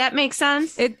feeling. Does that make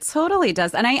sense? It totally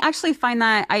does. And I actually find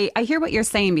that I hear what you're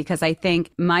saying, because I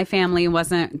think my family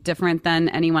wasn't different than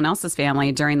anyone else's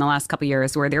family during the last couple of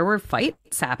years, where there were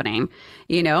fights happening,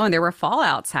 and there were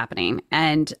fallouts happening.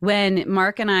 And when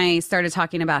Mark and I started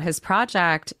talking about his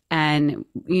project and,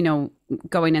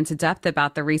 going into depth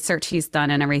about the research he's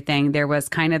done and everything, there was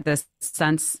kind of this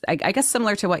sense, I guess,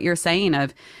 similar to what you're saying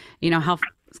of, how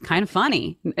it's kind of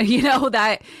funny,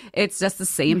 that it's just the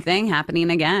same thing happening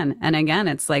again and again.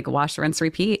 It's like wash, rinse,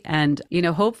 repeat. And,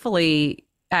 hopefully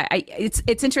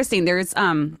it's interesting. There's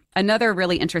another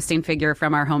really interesting figure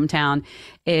from our hometown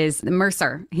is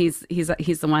Mercer. He's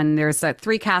the one. There's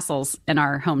 3 castles in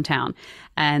our hometown,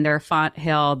 and they're Font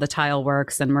Hill, the Tile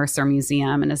Works, and Mercer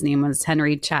Museum. And his name was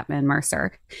Henry Chapman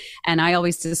Mercer. And I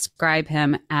always describe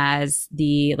him as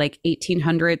the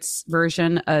 1800s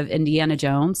version of Indiana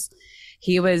Jones.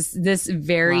 He was this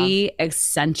very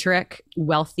eccentric,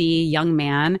 wealthy young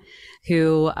man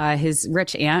who his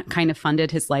rich aunt kind of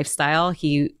funded his lifestyle.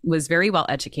 He was very well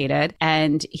educated,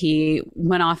 and he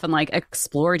went off and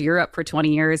explored Europe for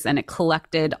 20 years and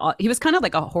collected he was kind of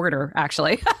like a hoarder,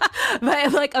 actually,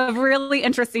 but of really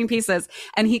interesting pieces.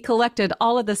 And he collected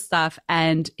all of this stuff,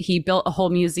 and he built a whole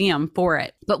museum for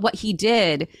it. But what he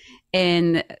did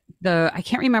in I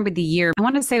can't remember the year, I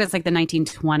want to say it was the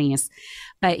 1920s,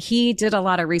 but he did a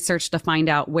lot of research to find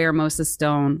out where Moses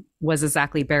Doan was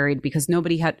exactly buried, because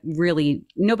nobody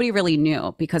really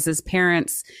knew, because his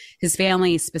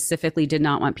family specifically did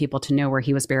not want people to know where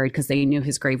he was buried, because they knew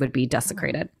his grave would be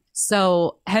desecrated.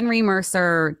 So Henry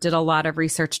Mercer did a lot of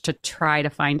research to try to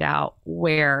find out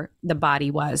where the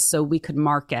body was so we could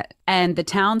mark it. And the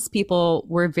townspeople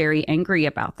were very angry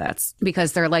about this,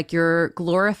 because they're like, you're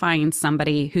glorifying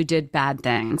somebody who did bad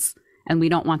things, and we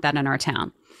don't want that in our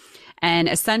town. And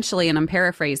essentially, and I'm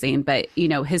paraphrasing, but,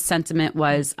 his sentiment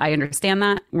was, I understand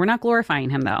that. We're not glorifying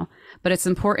him, though. But it's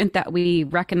important that we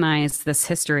recognize this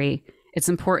history. It's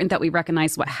important that we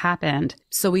recognize what happened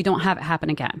so we don't have it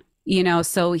happen again.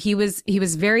 So he was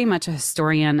very much a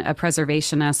historian, a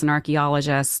preservationist, an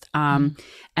archaeologist.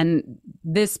 And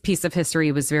this piece of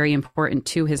history was very important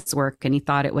to his work, and he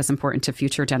thought it was important to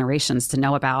future generations to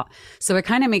know about. So it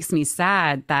kind of makes me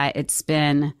sad that it's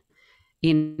been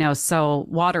so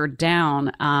watered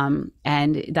down,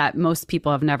 and that most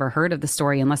people have never heard of the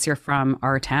story unless you're from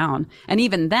our town. And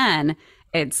even then,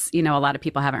 it's, a lot of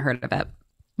people haven't heard of it.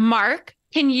 Mark,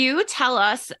 can you tell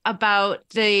us about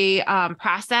the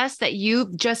process that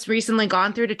you've just recently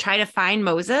gone through to try to find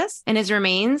Moses and his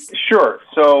remains? Sure.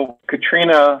 So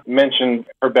Katrina mentioned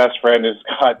her best friend has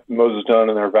got Moses Doan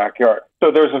in their backyard. So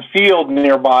there's a field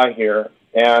nearby here.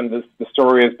 And the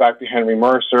story is back to Henry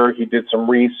Mercer. He did some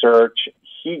research.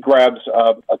 He grabs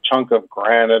a chunk of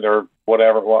granite or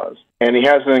whatever it was, and he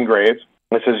has it engraved.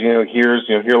 It says,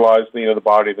 here lies the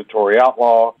body of the Tory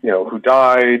outlaw, who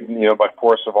died, by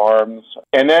force of arms.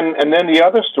 And then the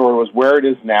other story was where it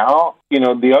is now.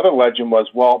 The other legend was,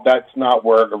 well, that's not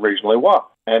where it originally was.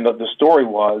 And the story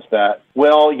was that,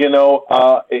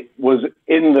 it was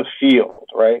in the field,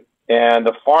 right? And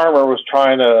the farmer was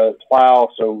trying to plow,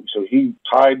 so he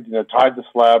tied the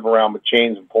slab around with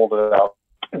chains and pulled it out.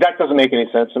 That doesn't make any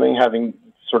sense to me, having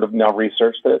sort of now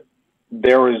researched it.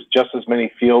 There was just as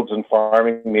many fields and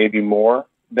farming, maybe more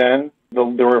then.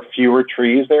 There were fewer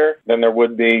trees there than there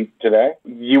would be today.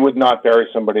 You would not bury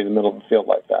somebody in the middle of the field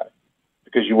like that,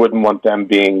 because you wouldn't want them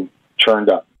being churned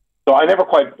up. So I never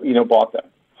quite, bought them.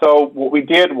 So what we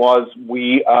did was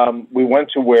we went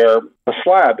to where the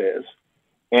slab is,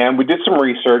 and we did some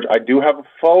research. I do have a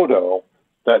photo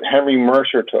that Henry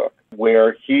Mercer took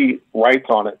where he writes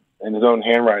on it in his own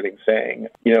handwriting saying,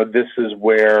 this is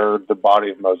where the body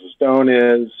of Moses Doan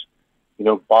is,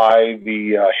 by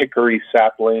the hickory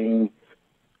sapling,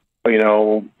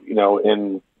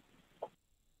 in,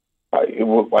 I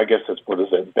guess it's, what is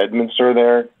it, Bedminster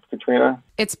there, Katrina?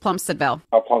 It's Plumsteadville.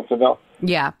 Oh, Plumsteadville?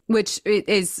 Yeah, which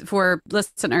is, for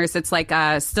listeners, it's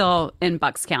still in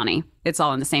Bucks County. It's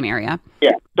all in the same area.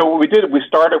 Yeah. So what we did, we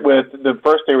started with, the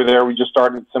first day we were there, we just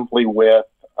started simply with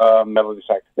metal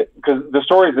detector. Because the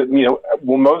story is that,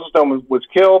 when Moses Doan was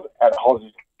killed at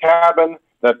Halsey's cabin,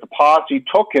 that the posse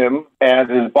took him and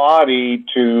his body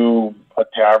to a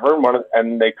tavern,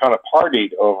 and they kind of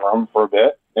partied over him for a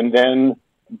bit, and then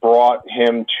brought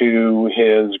him to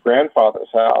his grandfather's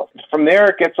house. From there,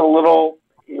 it gets a little,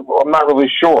 I'm not really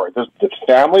sure. Does the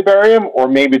family bury him, or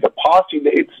maybe the posse?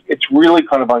 It's really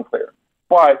kind of unclear.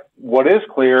 But what is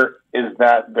clear is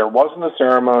that there wasn't a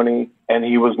ceremony, and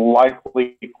he was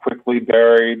likely quickly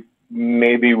buried,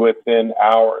 maybe within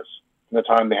hours from the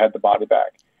time they had the body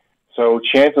back. So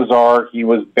chances are he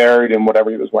was buried in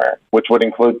whatever he was wearing, which would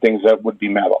include things that would be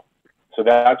metal. So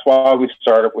that's why we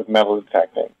started with metal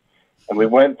detecting. And we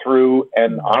went through,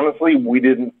 and honestly, we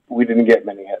didn't get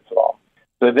many hits at all.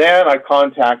 So then I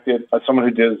contacted someone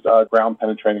who does ground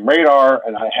penetrating radar,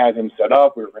 and I had him set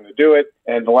up. We were going to do it,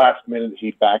 and the last minute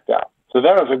he backed out. So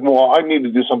then I was like, well, I need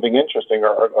to do something interesting,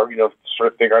 or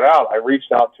sort of figure it out. I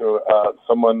reached out to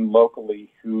someone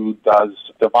locally who does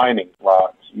divining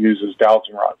rods, uses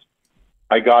dowsing rods.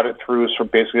 I got it through sort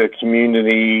of basically a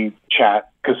community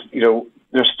chat, because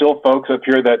there's still folks up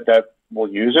here that will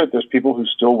use it. There's people who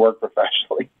still work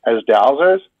professionally as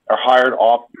dowsers, are hired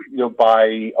off,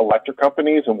 by electric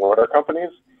companies and water companies.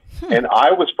 And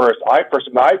I was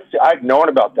I'd known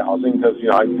about dowsing because,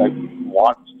 I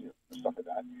watched stuff like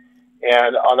that.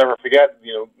 And I'll never forget,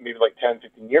 maybe like 10,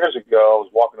 15 years ago, I was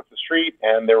walking up the street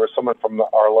and there was someone from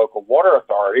our local water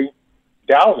authority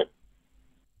dowsing,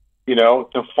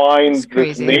 to find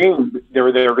this name they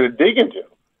were going to dig into.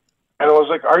 And I was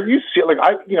like, are you serious?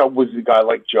 Was the guy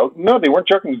joking? No, they weren't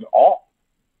joking at all.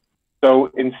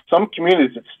 So in some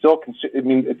communities, it's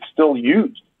still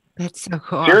used. That's so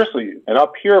cool. Seriously used. And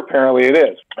up here, apparently it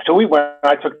is. So we went,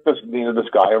 I took this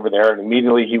guy over there, and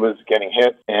immediately he was getting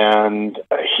hit. And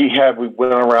we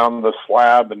went around the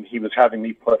slab, and he was having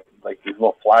me put these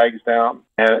little flags down.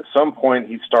 And at some point,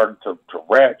 he started to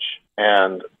retch,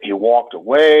 and he walked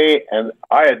away, and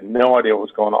I had no idea what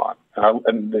was going on.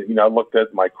 And I looked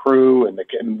at my crew,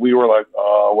 and we were like,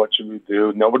 oh, what should we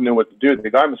do? Nobody knew what to do.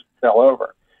 The guy must fell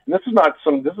over. And this is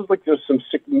just some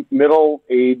sick,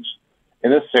 middle-aged,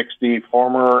 in his 60s,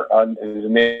 former is a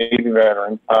Navy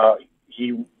veteran.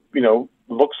 He,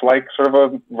 looks like sort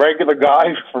of a regular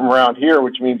guy from around here,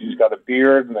 which means he's got a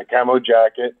beard and a camo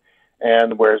jacket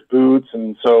and wears boots.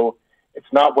 And so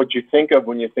it's not what you think of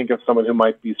when you think of someone who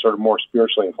might be sort of more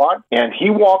spiritually inclined. And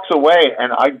he walks away,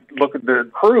 and I look at the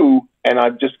crew, and I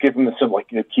just give him the symbol,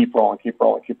 keep rolling, keep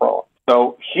rolling, keep rolling.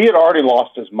 So he had already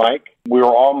lost his mic. We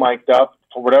were all mic'd up.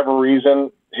 For whatever reason,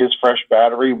 his fresh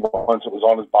battery, once it was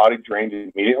on his body, drained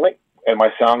immediately. And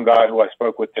my sound guy, who I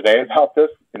spoke with today about this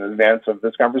in advance of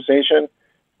this conversation,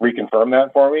 reconfirmed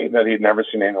that for me, that he'd never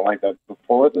seen anything like that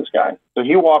before with this guy. So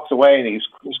he walks away, and he's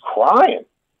crying.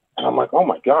 And I'm like, oh,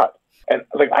 my God. And,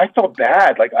 I felt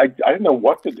bad. I didn't know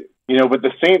what to do. But at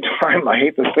the same time, I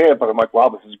hate to say it, but I'm like, wow,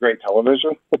 this is great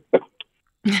television.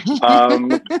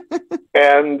 And,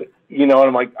 and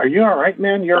I'm like, are you all right,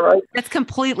 man? You're all right? That's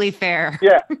completely fair.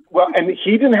 Yeah. Well, and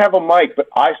he didn't have a mic, but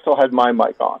I still had my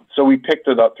mic on. So we picked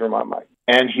it up through my mic.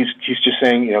 And he's just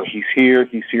saying, he's here.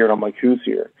 And I'm like, who's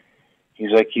here?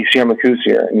 He's like, he's here. I'm like, who's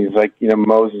here? And he's like,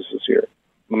 Moses is here.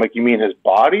 I'm like, you mean his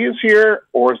body is here,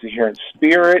 or is he here in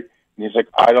spirit? And he's like,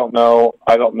 I don't know,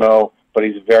 but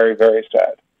he's very, very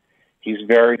sad. He's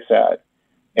very sad.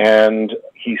 And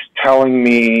he's telling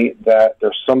me that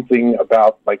there's something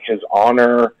about his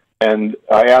honor. And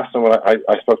I asked him when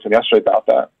I spoke to him yesterday about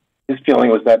that. His feeling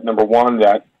was that, number one,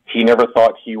 that he never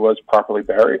thought he was properly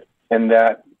buried, and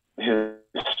that his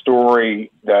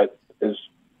story that is,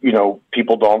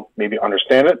 people don't maybe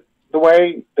understand it the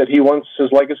way that he wants his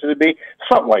legacy to be,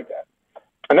 something like that.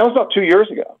 And that was about 2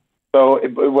 years ago. So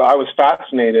I was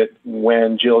fascinated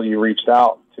when, Jill, you reached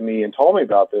out to me and told me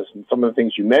about this, and some of the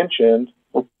things you mentioned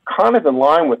were kind of in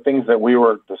line with things that we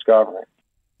were discovering.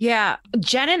 Yeah.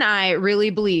 Jen and I really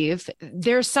believe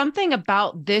there's something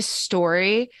about this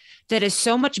story that is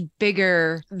so much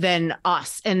bigger than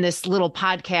us in this little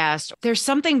podcast. There's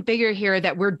something bigger here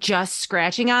that we're just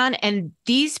scratching on. And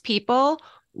these people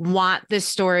want this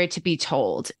story to be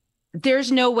told.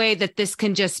 There's no way that this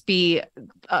can just be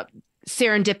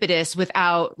serendipitous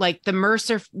without the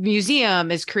Mercer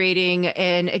Museum is creating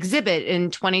an exhibit in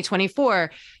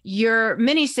 2024, your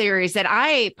miniseries that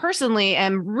I personally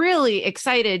am really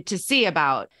excited to see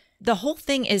about. The whole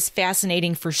thing is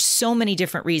fascinating for so many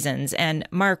different reasons. And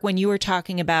Mark, when you were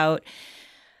talking about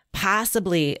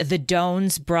possibly the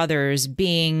Doan's brothers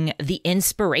being the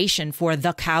inspiration for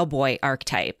the cowboy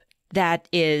archetype, that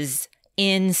is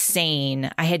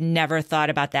insane. I had never thought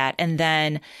about that. And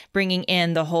then bringing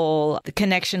in the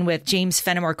connection with James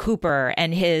Fenimore Cooper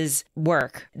and his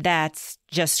work. That's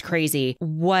just crazy.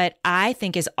 What I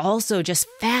think is also just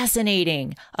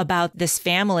fascinating about this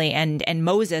family and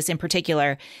Moses in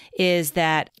particular is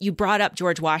that you brought up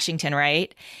George Washington,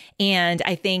 right? And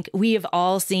I think we have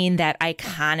all seen that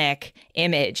iconic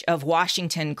image of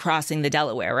Washington crossing the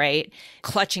Delaware, right?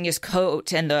 Clutching his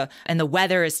coat and the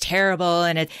weather is terrible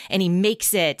and he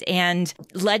makes it. And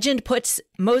legend puts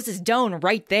Moses Doan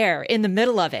right there in the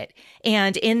middle of it.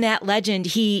 And in that legend,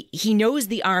 he knows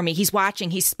the army. He's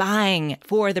watching, he's spying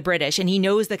for the British, and he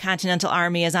knows the Continental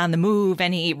Army is on the move,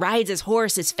 and he rides his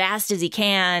horse as fast as he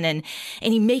can, and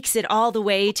he makes it all the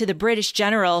way to the British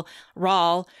general,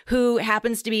 Rawl, who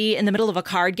happens to be in the middle of a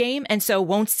card game and so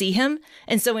won't see him.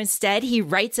 And so instead he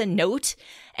writes a note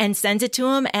and sends it to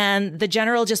him, and the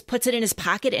general just puts it in his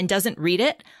pocket and doesn't read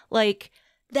it. Like,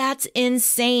 that's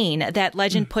insane that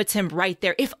legend puts him right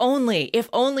there. If only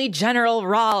General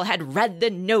Rawl had read the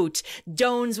note,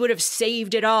 Doan's would have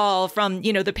saved it all from,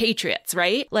 the Patriots,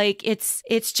 right? Like, it's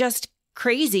just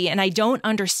crazy. And I don't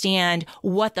understand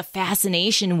what the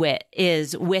fascination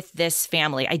is with this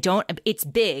family. It's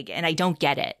big and I don't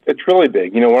get it. It's really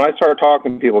big. When I started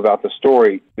talking to people about the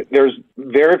story, there's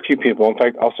very few people. In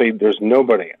fact, I'll say there's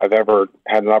nobody I've ever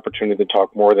had an opportunity to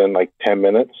talk more than like 10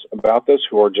 minutes about this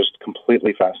who are just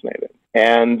completely fascinated.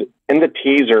 And in the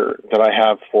teaser that I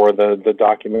have for the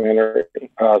documentary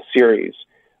series,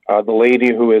 the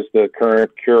lady who is the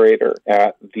current curator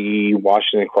at the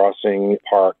Washington Crossing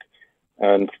Park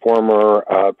and former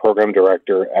program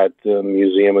director at the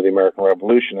Museum of the American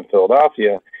Revolution in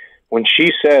Philadelphia, when she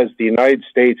says the United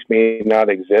States may not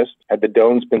exist, had the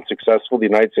Doans been successful, the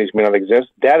United States may not exist,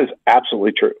 that is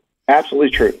absolutely true.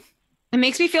 Absolutely true. It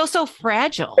makes me feel so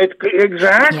fragile.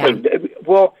 Exactly. Yeah.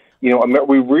 Well,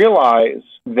 we realize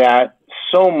that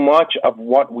so much of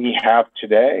what we have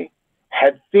today,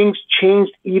 had things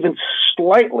changed even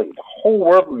slightly, the whole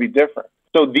world would be different.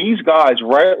 So these guys,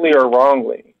 rightly or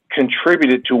wrongly,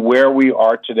 contributed to where we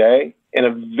are today in a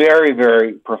very,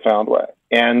 very profound way.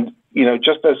 And,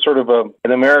 just as sort of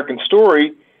an American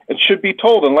story, it should be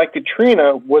told. And like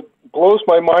Katrina, what blows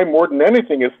my mind more than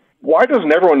anything is, why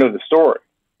doesn't everyone know the story?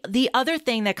 The other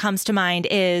thing that comes to mind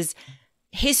is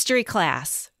history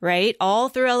class, right? All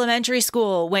through elementary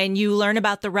school, when you learn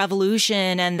about the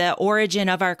revolution and the origin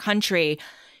of our country,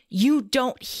 you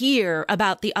don't hear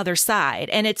about the other side.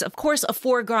 And it's, of course, a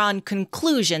foregone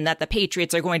conclusion that the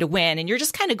Patriots are going to win. And you're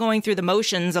just kind of going through the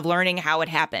motions of learning how it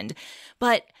happened.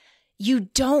 But you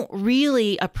don't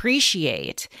really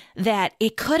appreciate that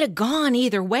it could have gone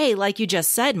either way, like you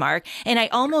just said, Mark. And I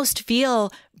almost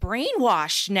feel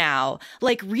brainwashed now,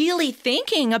 like really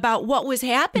thinking about what was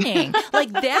happening.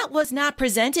 Like that was not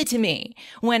presented to me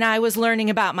when I was learning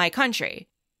about my country.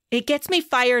 It gets me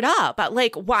fired up.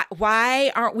 Like,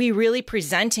 why aren't we really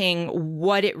presenting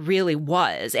what it really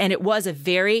was? And it was a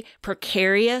very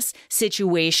precarious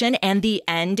situation. And the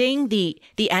ending, the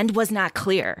end was not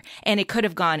clear. And it could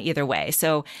have gone either way.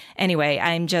 So anyway,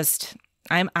 I'm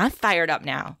fired up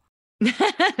now.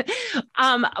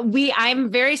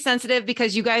 I'm very sensitive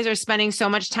because you guys are spending so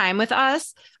much time with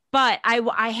us. But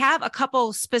I have a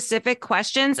couple specific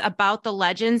questions about the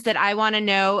legends that I want to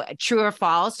know true or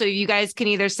false. So you guys can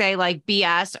either say like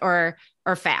BS or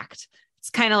fact. It's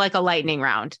kind of like a lightning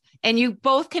round. And you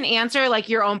both can answer like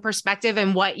your own perspective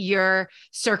and what your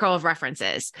circle of reference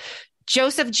is.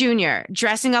 Joseph Jr.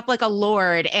 dressing up like a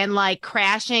lord and like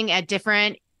crashing at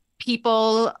different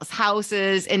people's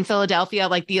houses in Philadelphia,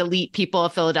 like the elite people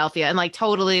of Philadelphia, and like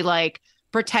totally like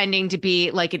pretending to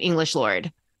be like an English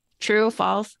lord. True,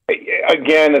 false?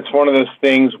 Again, it's one of those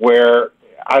things where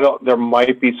there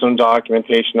might be some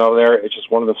documentation over there. It's just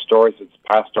one of the stories that's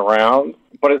passed around,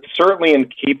 but it's certainly in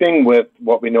keeping with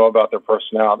what we know about their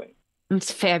personality.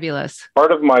 It's fabulous.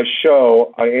 Part of my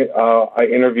show,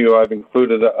 I've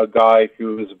included a guy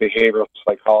who is a behavioral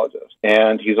psychologist,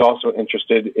 and he's also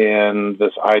interested in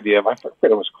this idea of, I forget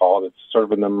what it was called. It's sort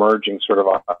of an emerging sort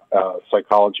of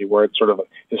psychology, where it's sort of a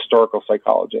historical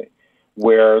psychology,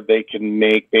 where they can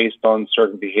make, based on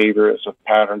certain behaviors of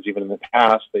patterns, even in the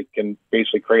past, they can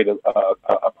basically create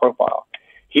a profile.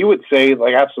 He would say,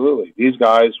 like, absolutely, these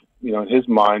guys, in his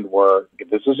mind were,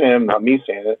 this is him, not me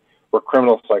saying it, were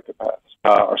criminal psychopaths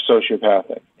or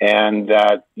sociopathic. And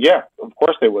that, of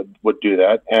course they would do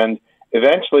that. And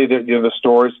eventually, the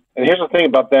stories, and here's the thing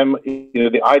about them,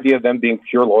 the idea of them being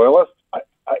pure loyalists,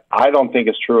 I don't think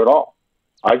it's true at all.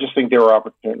 I just think they were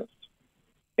opportunists.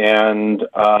 And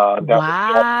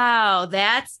wow,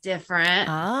 that's different.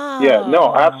 Oh. Yeah,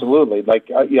 no, absolutely. Like,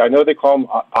 I know they call them.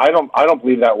 I don't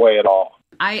believe that way at all.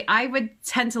 I would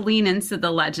tend to lean into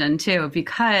the legend too,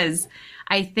 because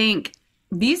I think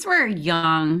these were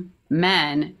young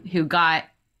men who got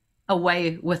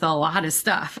away with a lot of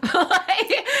stuff.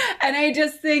 And I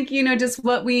just think, just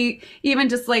what we, even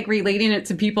just like relating it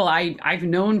to people I've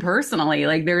known personally,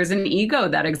 like there's an ego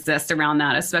that exists around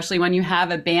that, especially when you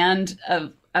have a band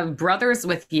of brothers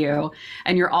with you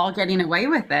and you're all getting away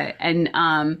with it. And,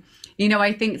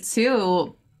 I think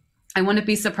too, I wouldn't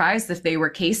be surprised if they were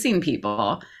casing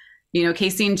people,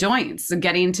 casing joints,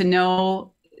 getting to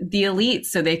know the elites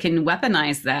so they can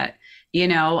weaponize that,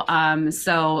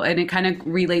 so, and it kind of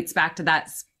relates back to that,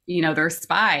 their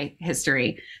spy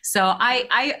history. So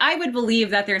I would believe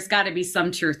that there's got to be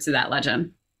some truth to that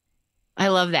legend. I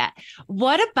love that.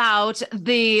 What about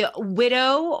the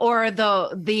widow or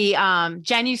the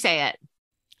Jen, you say it.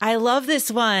 I love this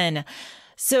one.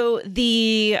 So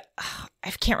I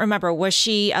can't remember, was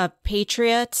she a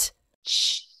patriot?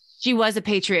 She was a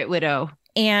patriot widow.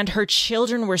 And her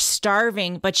children were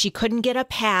starving, but she couldn't get a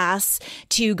pass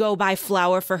to go buy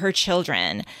flour for her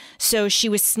children. So she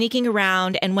was sneaking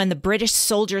around. And when the British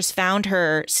soldiers found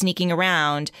her sneaking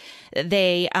around,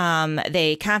 they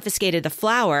confiscated the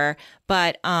flour.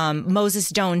 But Moses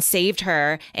Doan saved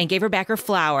her and gave her back her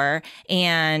flour.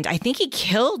 And I think he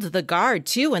killed the guard,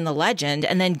 too, in the legend,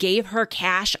 and then gave her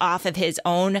cash off of his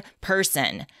own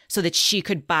person so that she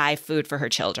could buy food for her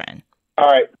children.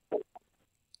 All right.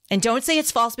 And don't say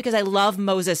it's false, because I love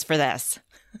Moses for this.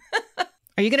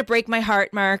 Are you going to break my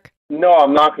heart, Mark? No,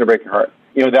 I'm not going to break your heart.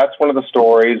 That's one of the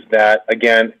stories that,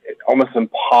 again, it's almost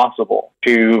impossible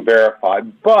to verify.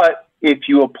 But if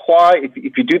you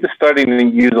do the study and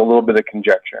then use a little bit of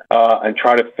conjecture and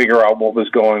try to figure out what was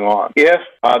going on, if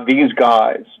these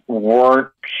guys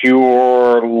weren't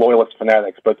pure loyalist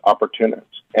fanatics, but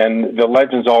opportunists, and the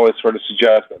legends always sort of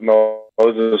suggest that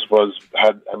Moses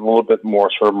had a little bit more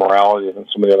sort of morality than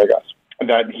some of the other guys,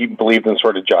 that he believed in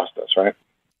sort of justice, right?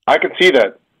 I could see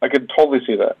that. I could totally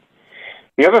see that.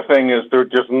 The other thing is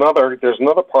there's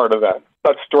another part of that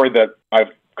story that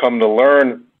I've come to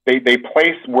learn. They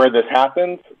place where this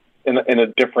happens in a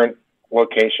different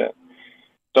location.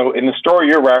 So in the story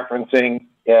you're referencing,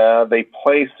 they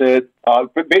place it.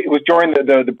 It was during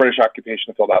the British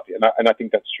occupation of Philadelphia, and I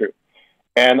think that's true.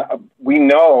 And we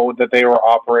know that they were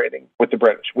operating with the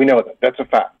British. We know that. That's a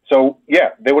fact. So,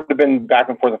 yeah, they would have been back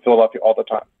and forth in Philadelphia all the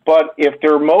time. But if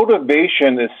their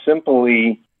motivation is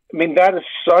simply, that is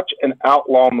such an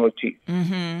outlaw motif,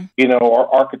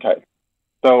 or archetype.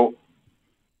 So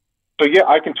yeah,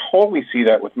 I can totally see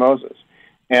that with Moses.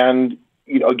 And,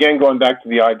 again, going back to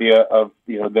the idea of,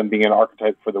 them being an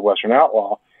archetype for the Western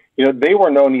outlaw, they were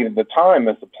known even at the time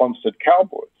as the Plumstead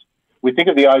Cowboys. We think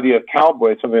of the idea of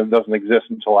cowboy as something that doesn't exist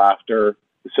until after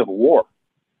the Civil War.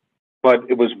 But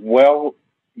it was well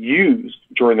used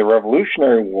during the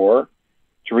Revolutionary War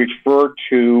to refer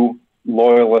to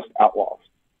loyalist outlaws.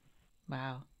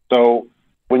 Wow. So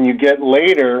when you get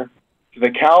later to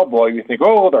the cowboy, you think,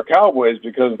 oh, they're cowboys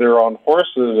because they're on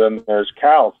horses and there's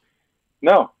cows.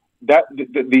 No, that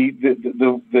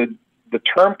the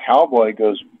term cowboy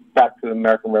goes back to the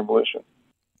American Revolution.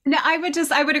 No, I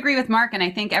would agree with Mark. And I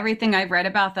think everything I've read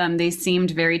about them, they seemed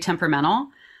very temperamental.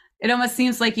 It almost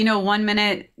seems like, 1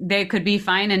 minute they could be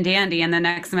fine and dandy and the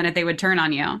next minute they would turn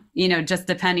on you, just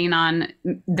depending on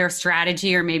their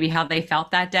strategy or maybe how they felt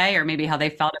that day or maybe how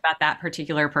they felt about that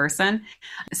particular person.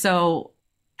 So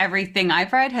everything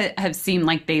I've read have seemed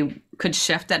like they could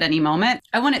shift at any moment.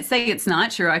 I wouldn't say it's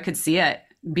not true. I could see it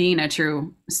being a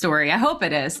true story. I hope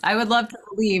it is. I would love to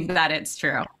believe that it's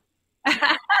true.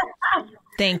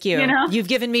 Thank you. You've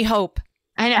given me hope.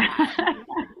 I know.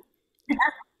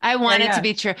 I want it to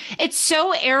be true. It's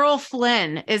so Errol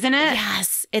Flynn, isn't it?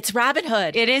 Yes, it's Robin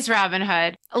Hood. It is Robin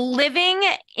Hood. Living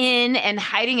in and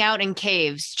hiding out in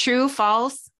caves. True,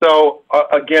 false? So,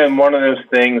 again, one of those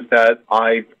things that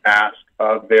I've asked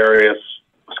various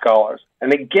scholars.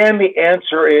 And again, the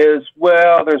answer is,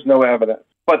 well, there's no evidence.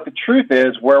 But the truth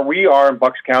is, where we are in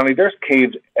Bucks County, there's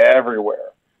caves everywhere.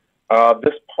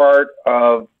 This part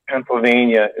of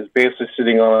Pennsylvania is basically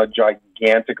sitting on a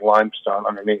gigantic limestone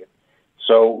underneath.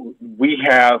 So we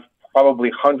have probably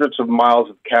hundreds of miles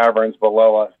of caverns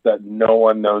below us that no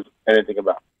one knows anything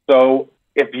about. So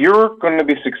if you're going to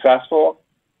be successful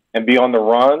and be on the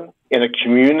run in a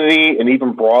community and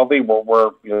even broadly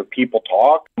where people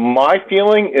talk, my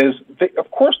feeling is, of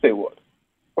course they would.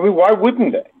 I mean, why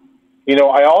wouldn't they?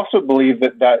 I also believe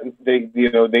that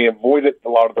they avoided a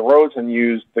lot of the roads and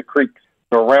used the creeks.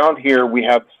 So around here, we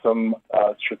have some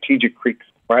strategic creeks,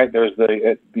 right? There's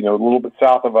a little bit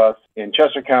south of us in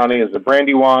Chester County is the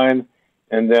Brandywine,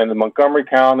 and then in Montgomery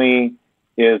County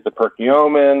is the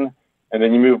Perkiomen, And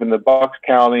then you move into Bucks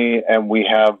County, and we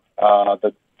have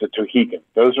the Tohickon.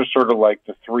 Those are sort of like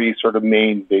the three sort of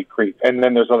main big creeks. And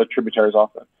then there's other tributaries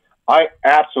off them. I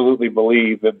absolutely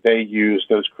believe that they use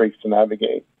those creeks to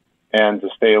navigate and to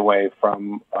stay away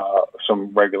from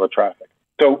some regular traffic.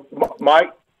 So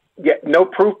no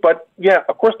proof, but yeah,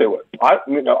 of course they would. I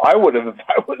would have if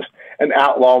I was an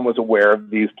outlaw and was aware of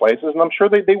these places, and I'm sure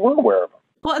they were aware of them.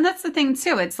 Well, and that's the thing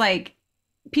too. It's like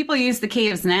people use the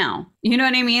caves now. You know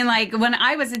what I mean? Like when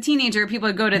I was a teenager, people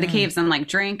would go to the caves and like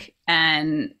drink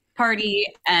and party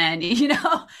and,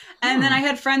 and then I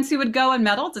had friends who would go and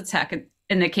metal detect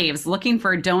in the caves looking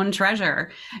for Doan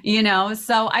treasure,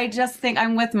 So I just think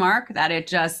I'm with Mark that it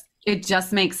just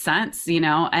makes sense,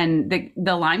 and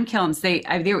the lime kilns,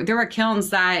 there were kilns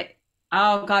that,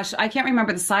 oh gosh, I can't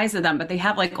remember the size of them, but they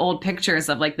have like old pictures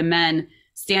of like the men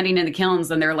standing in the kilns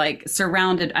and they're like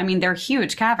surrounded. I mean, they're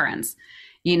huge caverns,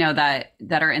 that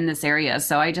are in this area.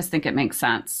 So I just think it makes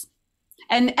sense.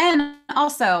 And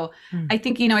also I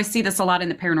think, I see this a lot in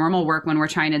the paranormal work when we're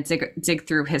trying to dig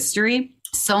through history.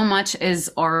 So much is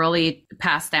orally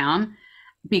passed down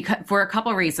because for a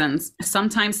couple of reasons.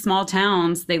 Sometimes small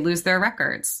towns, they lose their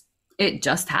records. It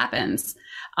just happens.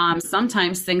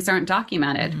 Sometimes things aren't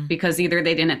documented because either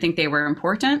they didn't think they were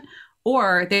important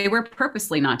or they were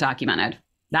purposely not documented.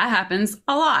 That happens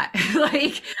a lot.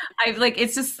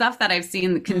 It's just stuff that I've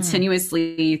seen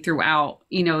continuously throughout,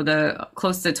 the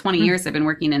close to 20 years I've been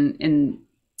working in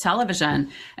television.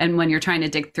 And when you're trying to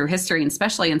dig through history, and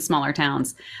especially in smaller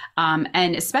towns,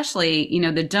 and especially,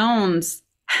 the Doans,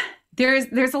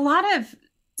 there's a lot of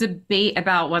debate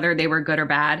about whether they were good or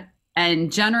bad.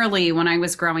 And generally, when I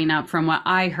was growing up, from what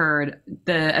I heard,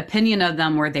 the opinion of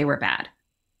them were they were bad.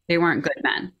 They weren't good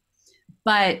men.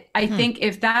 But I think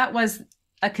if that was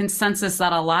a consensus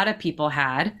that a lot of people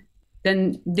had,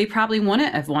 then they probably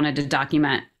wouldn't have wanted to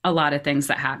document a lot of things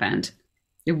that happened.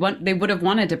 They would have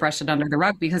wanted to brush it under the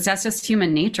rug because that's just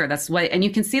human nature. That's what, and you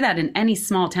can see that in any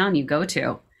small town you go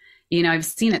to. I've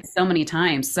seen it so many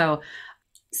times. So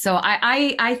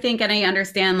I think, and I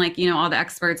understand, all the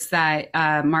experts that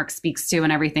Mark speaks to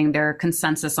and everything, their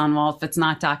consensus on, well, if it's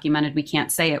not documented, we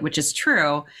can't say it, which is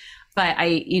true. But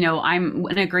I'm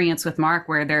in agreement with Mark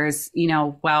where there's,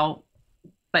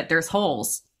 but there's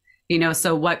holes,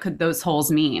 so what could those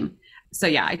holes mean? So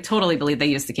yeah, I totally believe they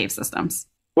use the cave systems.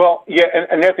 Well, yeah,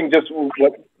 and I think just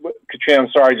what Katrina, I'm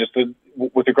sorry,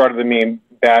 with regard to the mean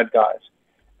bad guys.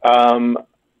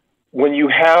 When you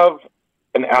have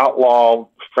an outlaw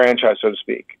franchise, so to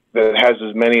speak, that has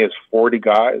as many as 40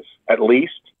 guys, at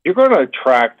least, you're going to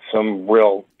attract some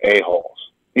real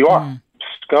a-holes. You are.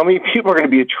 Scummy people are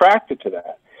going to be attracted to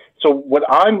that. So what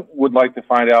I would like to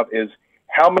find out is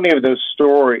how many of those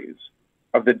stories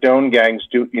of the Doan gangs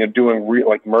doing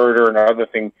like murder and other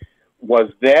things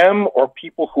was them or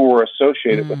people who were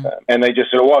associated with them. And they just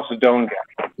said, well, it's a Doan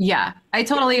gang. Yeah, I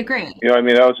totally agree. You know what I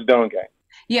mean? That was a Doan gang.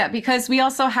 Yeah, because we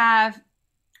also have,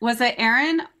 was it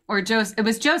Aaron or Joseph? It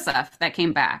was Joseph that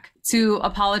came back to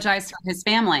apologize for his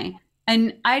family.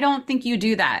 And I don't think you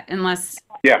do that unless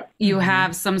you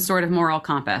have some sort of moral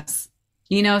compass.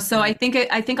 So I think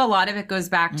a lot of it goes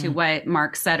back to what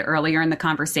Mark said earlier in the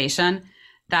conversation,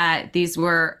 that these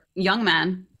were young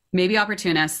men, maybe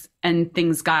opportunists, and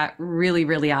things got really,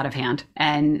 really out of hand.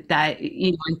 And that,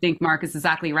 I think Mark is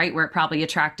exactly right, where it probably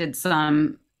attracted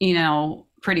some,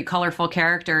 pretty colorful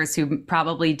characters who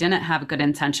probably didn't have good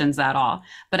intentions at all.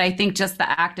 But I think just the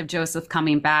act of Joseph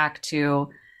coming back to,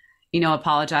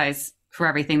 apologize for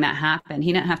everything that happened,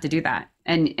 he didn't have to do that.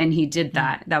 And he did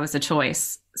that. That was a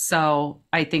choice. So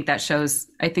I think that shows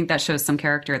some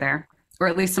character there, or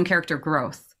at least some character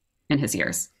growth in his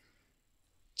years.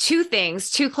 Two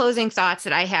closing thoughts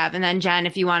that I have. And then Jen,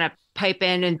 if you want to pipe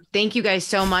in, and thank you guys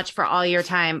so much for all your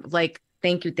time.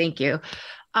 Thank you.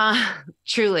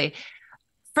 Truly.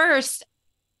 First,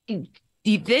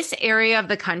 this area of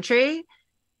the country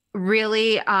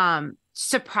really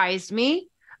surprised me.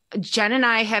 Jen and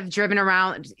I have driven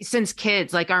around since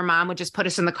kids. Like our mom would just put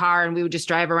us in the car and we would just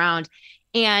drive around.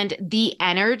 And the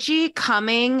energy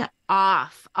coming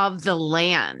off of the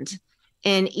land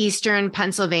in Eastern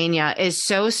Pennsylvania is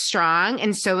so strong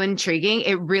and so intriguing.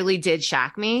 It really did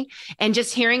shock me. And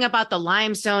just hearing about the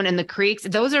limestone and the creeks,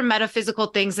 those are metaphysical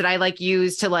things that I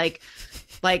use to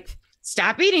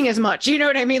stop eating as much. You know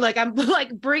what I mean? I'm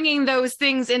bringing those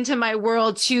things into my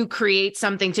world to create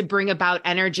something to bring about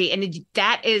energy. And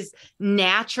that is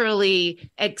naturally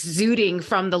exuding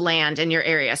from the land in your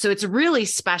area. So it's really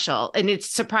special. And it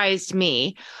surprised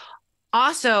me.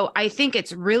 Also, I think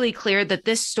it's really clear that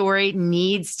this story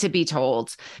needs to be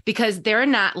told because they're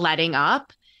not letting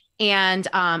up. And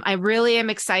I really am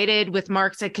excited with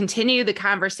Mark to continue the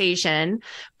conversation.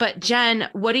 But Jen,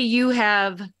 what do you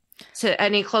have to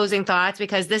any closing thoughts?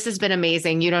 Because this has been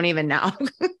amazing. You don't even know.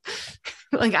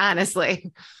 Like, honestly.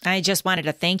 I just wanted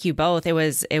to thank you both. It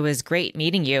was great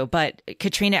meeting you. But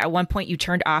Katrina, at one point you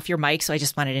turned off your mic, so I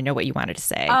just wanted to know what you wanted to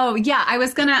say. Oh, yeah. I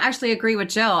was going to actually agree with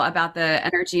Jill about the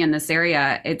energy in this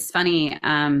area. It's funny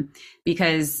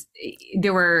because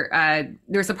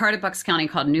there's a part of Bucks County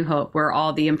called New Hope where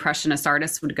all the Impressionist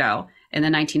artists would go in the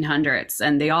 1900s.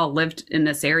 And they all lived in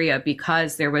this area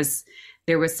because there was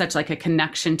such like a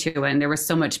connection to it. And there was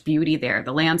so much beauty there.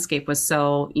 The landscape was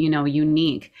so,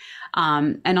 unique.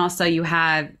 And also you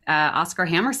have Oscar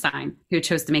Hammerstein, who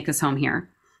chose to make his home here.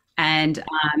 And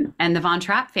the Von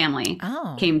Trapp family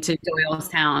came to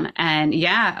Doylestown. And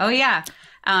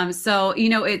so,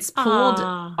 it's pulled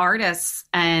artists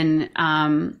and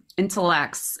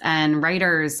intellects and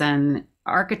writers and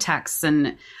architects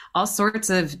and all sorts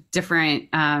of different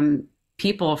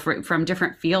people from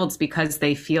different fields because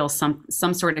they feel some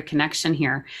sort of connection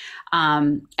here.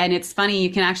 And it's funny, you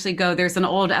can actually go, there's an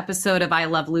old episode of I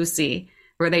Love Lucy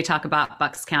where they talk about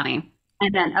Bucks County.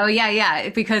 And then,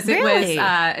 because it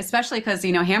was, especially because,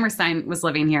 Hammerstein was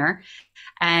living here.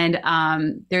 And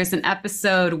there's an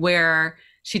episode where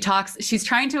she's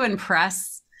trying to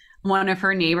impress one of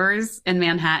her neighbors in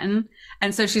Manhattan.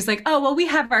 And so she's like, oh, well, we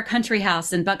have our country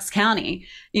house in Bucks County,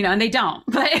 and they don't,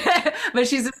 but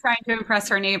she's just trying to impress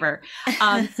her neighbor.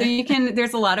 So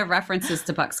there's a lot of references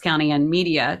to Bucks County and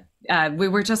media. We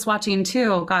were just watching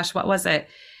too, gosh, what was it?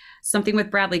 Something with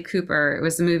Bradley Cooper. It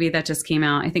was a movie that just came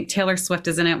out. I think Taylor Swift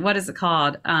is in it. What is it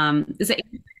called? Is it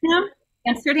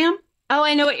Amsterdam? Oh,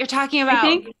 I know what you're talking about. I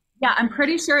think. Yeah, I'm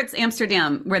pretty sure it's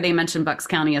Amsterdam where they mention Bucks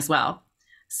County as well.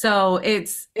 So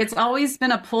it's always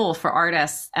been a pull for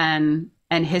artists and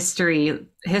history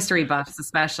buffs,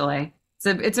 especially.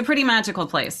 So it's a pretty magical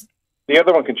place. The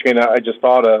other one, Katrina, I just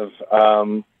thought of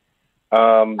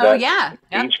that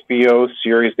HBO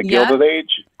series, The Gilded Age.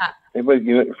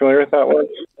 Anybody familiar with that one?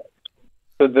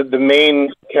 So the main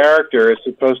character is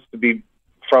supposed to be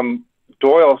from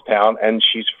Doylestown, and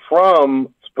she's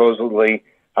from supposedly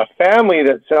a family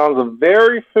that sounds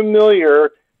very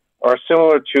familiar or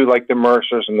similar to like the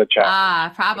Mercers and the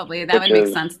Chapmans. Probably. That would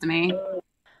make sense to me.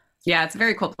 Yeah, it's a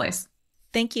very cool place.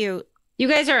 Thank you. You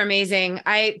guys are amazing.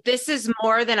 This is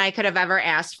more than I could have ever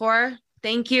asked for.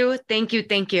 Thank you. Thank you.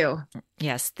 Thank you.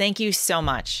 Yes. Thank you so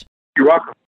much. You're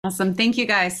welcome. Awesome. Thank you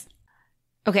guys.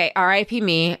 Okay. R.I.P.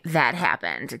 me. That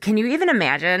happened. Can you even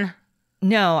imagine?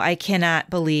 No, I cannot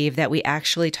believe that we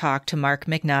actually talked to Mark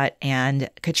McNutt and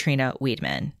Katrina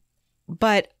Wiedemann.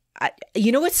 But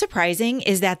you know what's surprising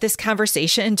is that this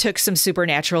conversation took some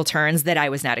supernatural turns that I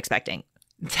was not expecting.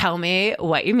 Tell me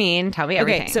what you mean. Tell me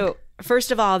everything. Okay, so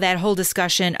first of all, that whole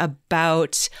discussion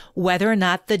about whether or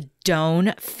not the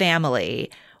Doan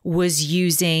family was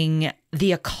using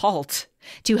the occult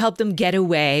to help them get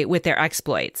away with their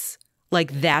exploits.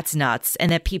 Like, that's nuts.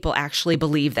 And that people actually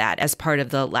believe that as part of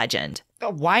the legend.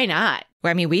 Why not?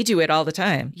 I mean, we do it all the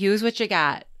time. Use what you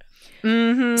got.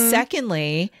 Mm-hmm.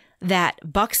 Secondly, that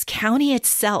Bucks County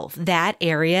itself, that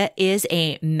area is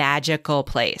a magical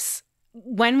place.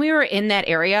 When we were in that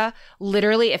area,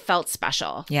 literally it felt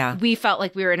special. Yeah. We felt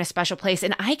like we were in a special place.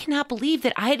 And I cannot believe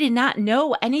that I did not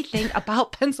know anything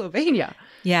about Pennsylvania.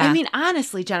 Yeah. I mean,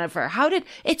 honestly, Jennifer,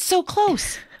 it's so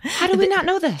close. How did we not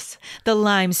know this? The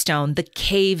limestone, the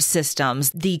cave systems,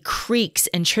 the creeks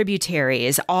and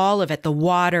tributaries, all of it, the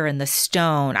water and the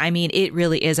stone. I mean, it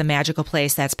really is a magical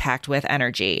place that's packed with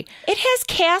energy. It has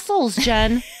castles,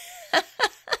 Jen.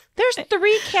 There's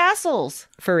 3 castles.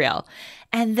 For real.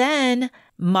 And then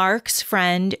Mark's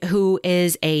friend, who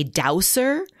is a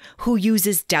dowser, who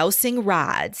uses dowsing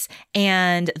rods,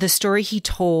 and the story he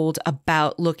told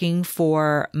about looking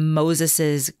for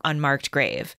Moses's unmarked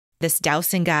grave. This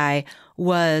dowsing guy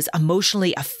was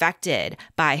emotionally affected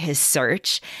by his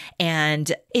search,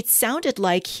 and it sounded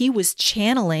like he was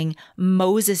channeling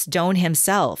Moses Doan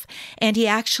himself. And he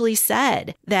actually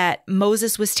said that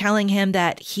Moses was telling him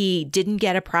that he didn't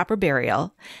get a proper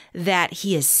burial, that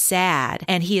he is sad,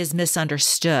 and he is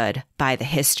misunderstood by the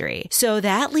history. So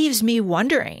that leaves me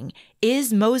wondering,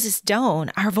 is Moses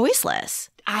Doan our voiceless?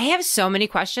 I have so many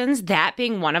questions, that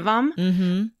being one of them.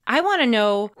 Mm-hmm. I want to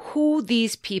know who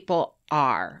these people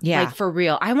are. Yeah. Like, for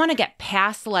real. I want to get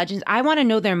past the legends. I want to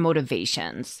know their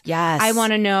motivations. Yes. I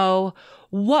want to know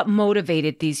what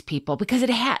motivated these people, because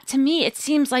to me, it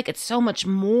seems like it's so much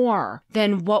more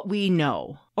than what we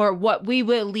know or what we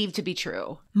believe to be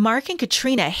true. Mark and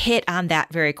Katrina hit on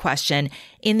that very question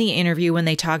in the interview when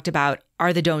they talked about,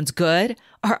 are the Doans good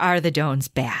or are the Doans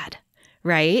bad?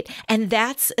 right? And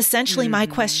that's essentially my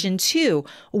question too.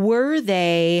 Were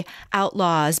they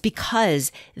outlaws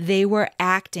because they were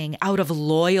acting out of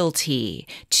loyalty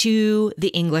to the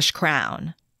English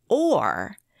crown?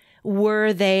 Or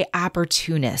were they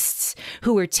opportunists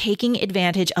who were taking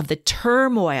advantage of the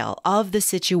turmoil of the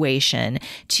situation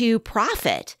to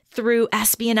profit through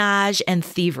espionage and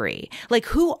thievery? Like,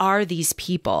 who are these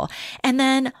people? And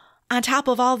then on top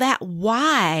of all that,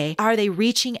 why are they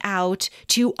reaching out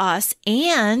to us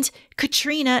and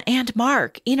Katrina and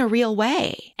Mark in a real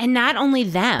way? And not only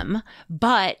them,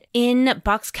 but in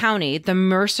Bucks County, the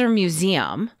Mercer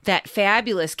Museum, that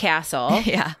fabulous castle.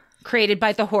 Yeah. Created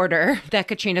by the hoarder that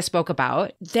Katrina spoke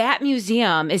about. That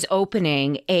museum is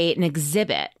opening an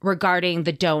exhibit regarding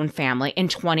the Doan family in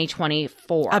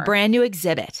 2024. A brand new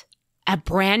exhibit. A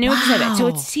brand new exhibit. So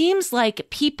it seems like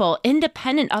people,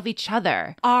 independent of each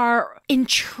other, are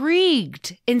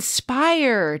intrigued,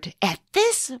 inspired at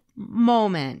this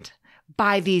moment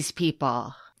by these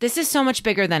people. This is so much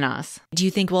bigger than us. Do you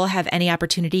think we'll have any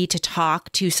opportunity to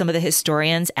talk to some of the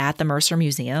historians at the Mercer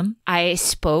Museum? I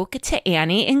spoke to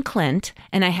Annie and Clint,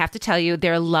 and I have to tell you,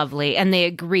 they're lovely, and they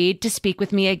agreed to speak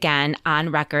with me again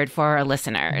on record for our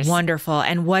listeners. Wonderful.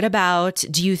 And what about,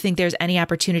 do you think there's any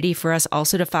opportunity for us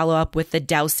also to follow up with the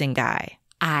dowsing guy?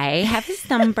 I have his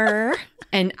number.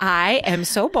 And I am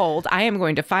so bold. I am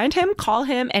going to find him, call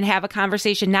him, and have a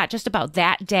conversation, not just about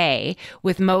that day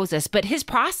with Moses, but his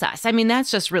process. I mean,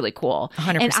 that's just really cool.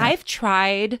 100%. And I've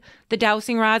tried the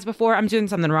dowsing rods before. I'm doing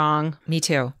something wrong. Me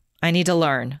too. I need to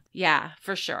learn. Yeah,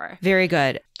 for sure. Very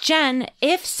good. Jen,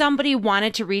 if somebody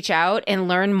wanted to reach out and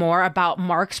learn more about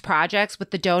Mark's projects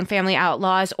with the Doan Family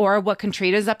Outlaws or what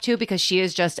Katrina's up to, because she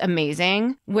is just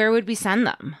amazing, where would we send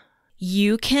them?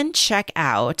 You can check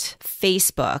out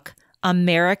Facebook,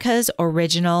 America's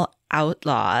Original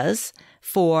Outlaws,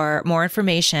 for more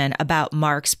information about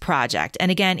Mark's project. And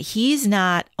again, he's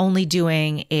not only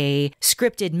doing a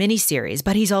scripted miniseries,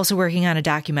 but he's also working on a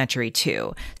documentary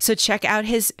too. So check out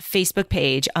his Facebook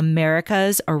page,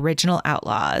 America's Original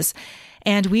Outlaws.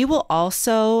 And we will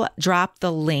also drop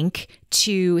the link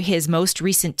to his most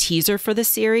recent teaser for the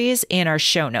series in our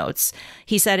show notes.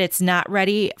 He said it's not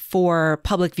ready for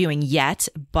public viewing yet,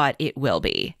 but it will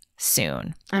be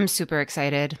soon. I'm super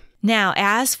excited. Now,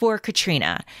 as for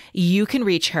Katrina, you can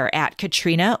reach her at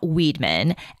Katrina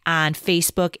Weidman on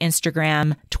Facebook,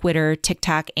 Instagram, Twitter,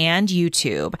 TikTok, and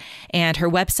YouTube. And her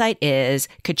website is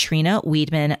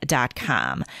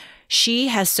katrinaweidman.com. She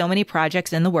has so many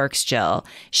projects in the works, Jill.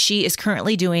 She is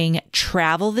currently doing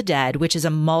Travel the Dead, which is a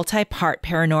multi-part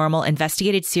paranormal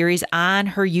investigative series on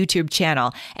her YouTube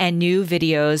channel, and new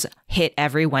videos hit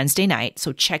every Wednesday night.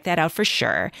 So check that out for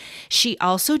sure. She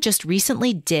also just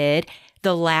recently did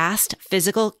the last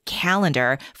physical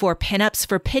calendar for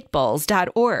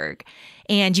pinupsforpitbulls.org.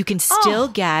 And you can still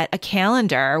get a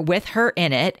calendar with her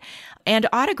in it and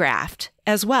autographed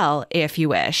as well, if you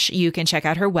wish. You can check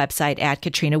out her website at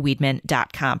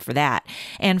katrinaweidman.com for that.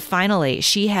 And finally,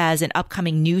 she has an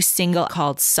upcoming new single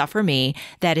called Suffer Me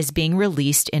that is being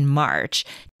released in March.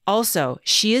 Also,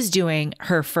 she is doing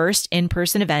her first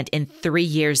in-person event in 3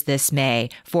 years this May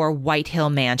for White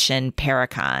Hill Mansion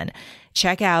Paracon.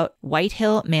 Check out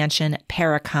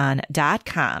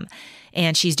whitehillmansionparacon.com.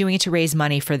 And she's doing it to raise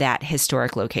money for that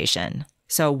historic location.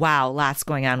 So, wow, lots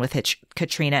going on with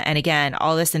Katrina. And again,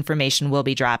 all this information will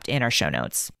be dropped in our show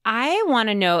notes. I want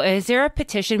to know, is there a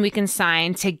petition we can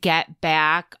sign to get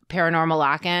back Paranormal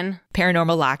Lock-In?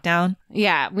 Paranormal Lockdown?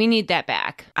 Yeah, we need that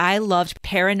back. I loved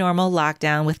Paranormal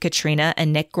Lockdown with Katrina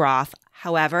and Nick Groff.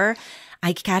 However,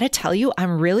 I gotta tell you,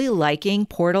 I'm really liking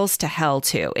Portals to Hell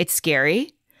too. It's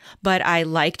scary, but I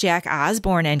like Jack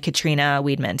Osborne and Katrina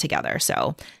Weidman together.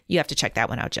 So you have to check that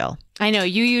one out, Jill. I know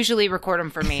you usually record them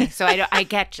for me, so I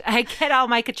get all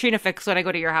my Katrina fix when I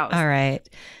go to your house. All right.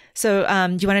 So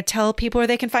do you want to tell people where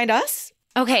they can find us?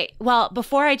 Okay. Well,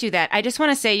 before I do that, I just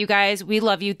want to say, you guys, we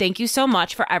love you. Thank you so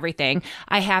much for everything.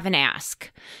 I have an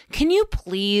ask. Can you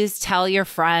please tell your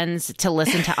friends to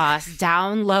listen to us?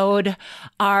 Download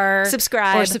our...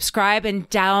 subscribe and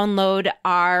download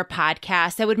our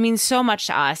podcast. That would mean so much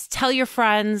to us. Tell your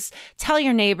friends, tell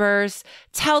your neighbors,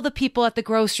 tell the people at the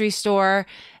grocery store.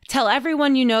 Tell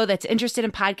everyone you know that's interested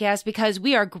in podcasts, because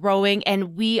we are growing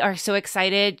and we are so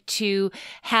excited to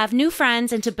have new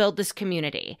friends and to build this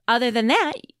community. Other than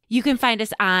that, you can find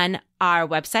us on our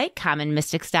website,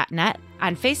 commonmystics.net,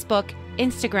 on Facebook,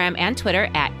 Instagram, and Twitter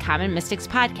at Common Mystics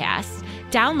Podcast.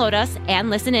 Download us and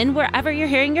listen in wherever you're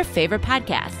hearing your favorite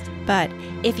podcast. But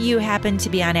if you happen to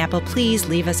be on Apple, please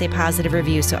leave us a positive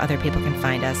review so other people can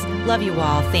find us. Love you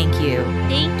all. Thank you.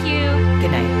 Thank you.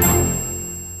 Good night.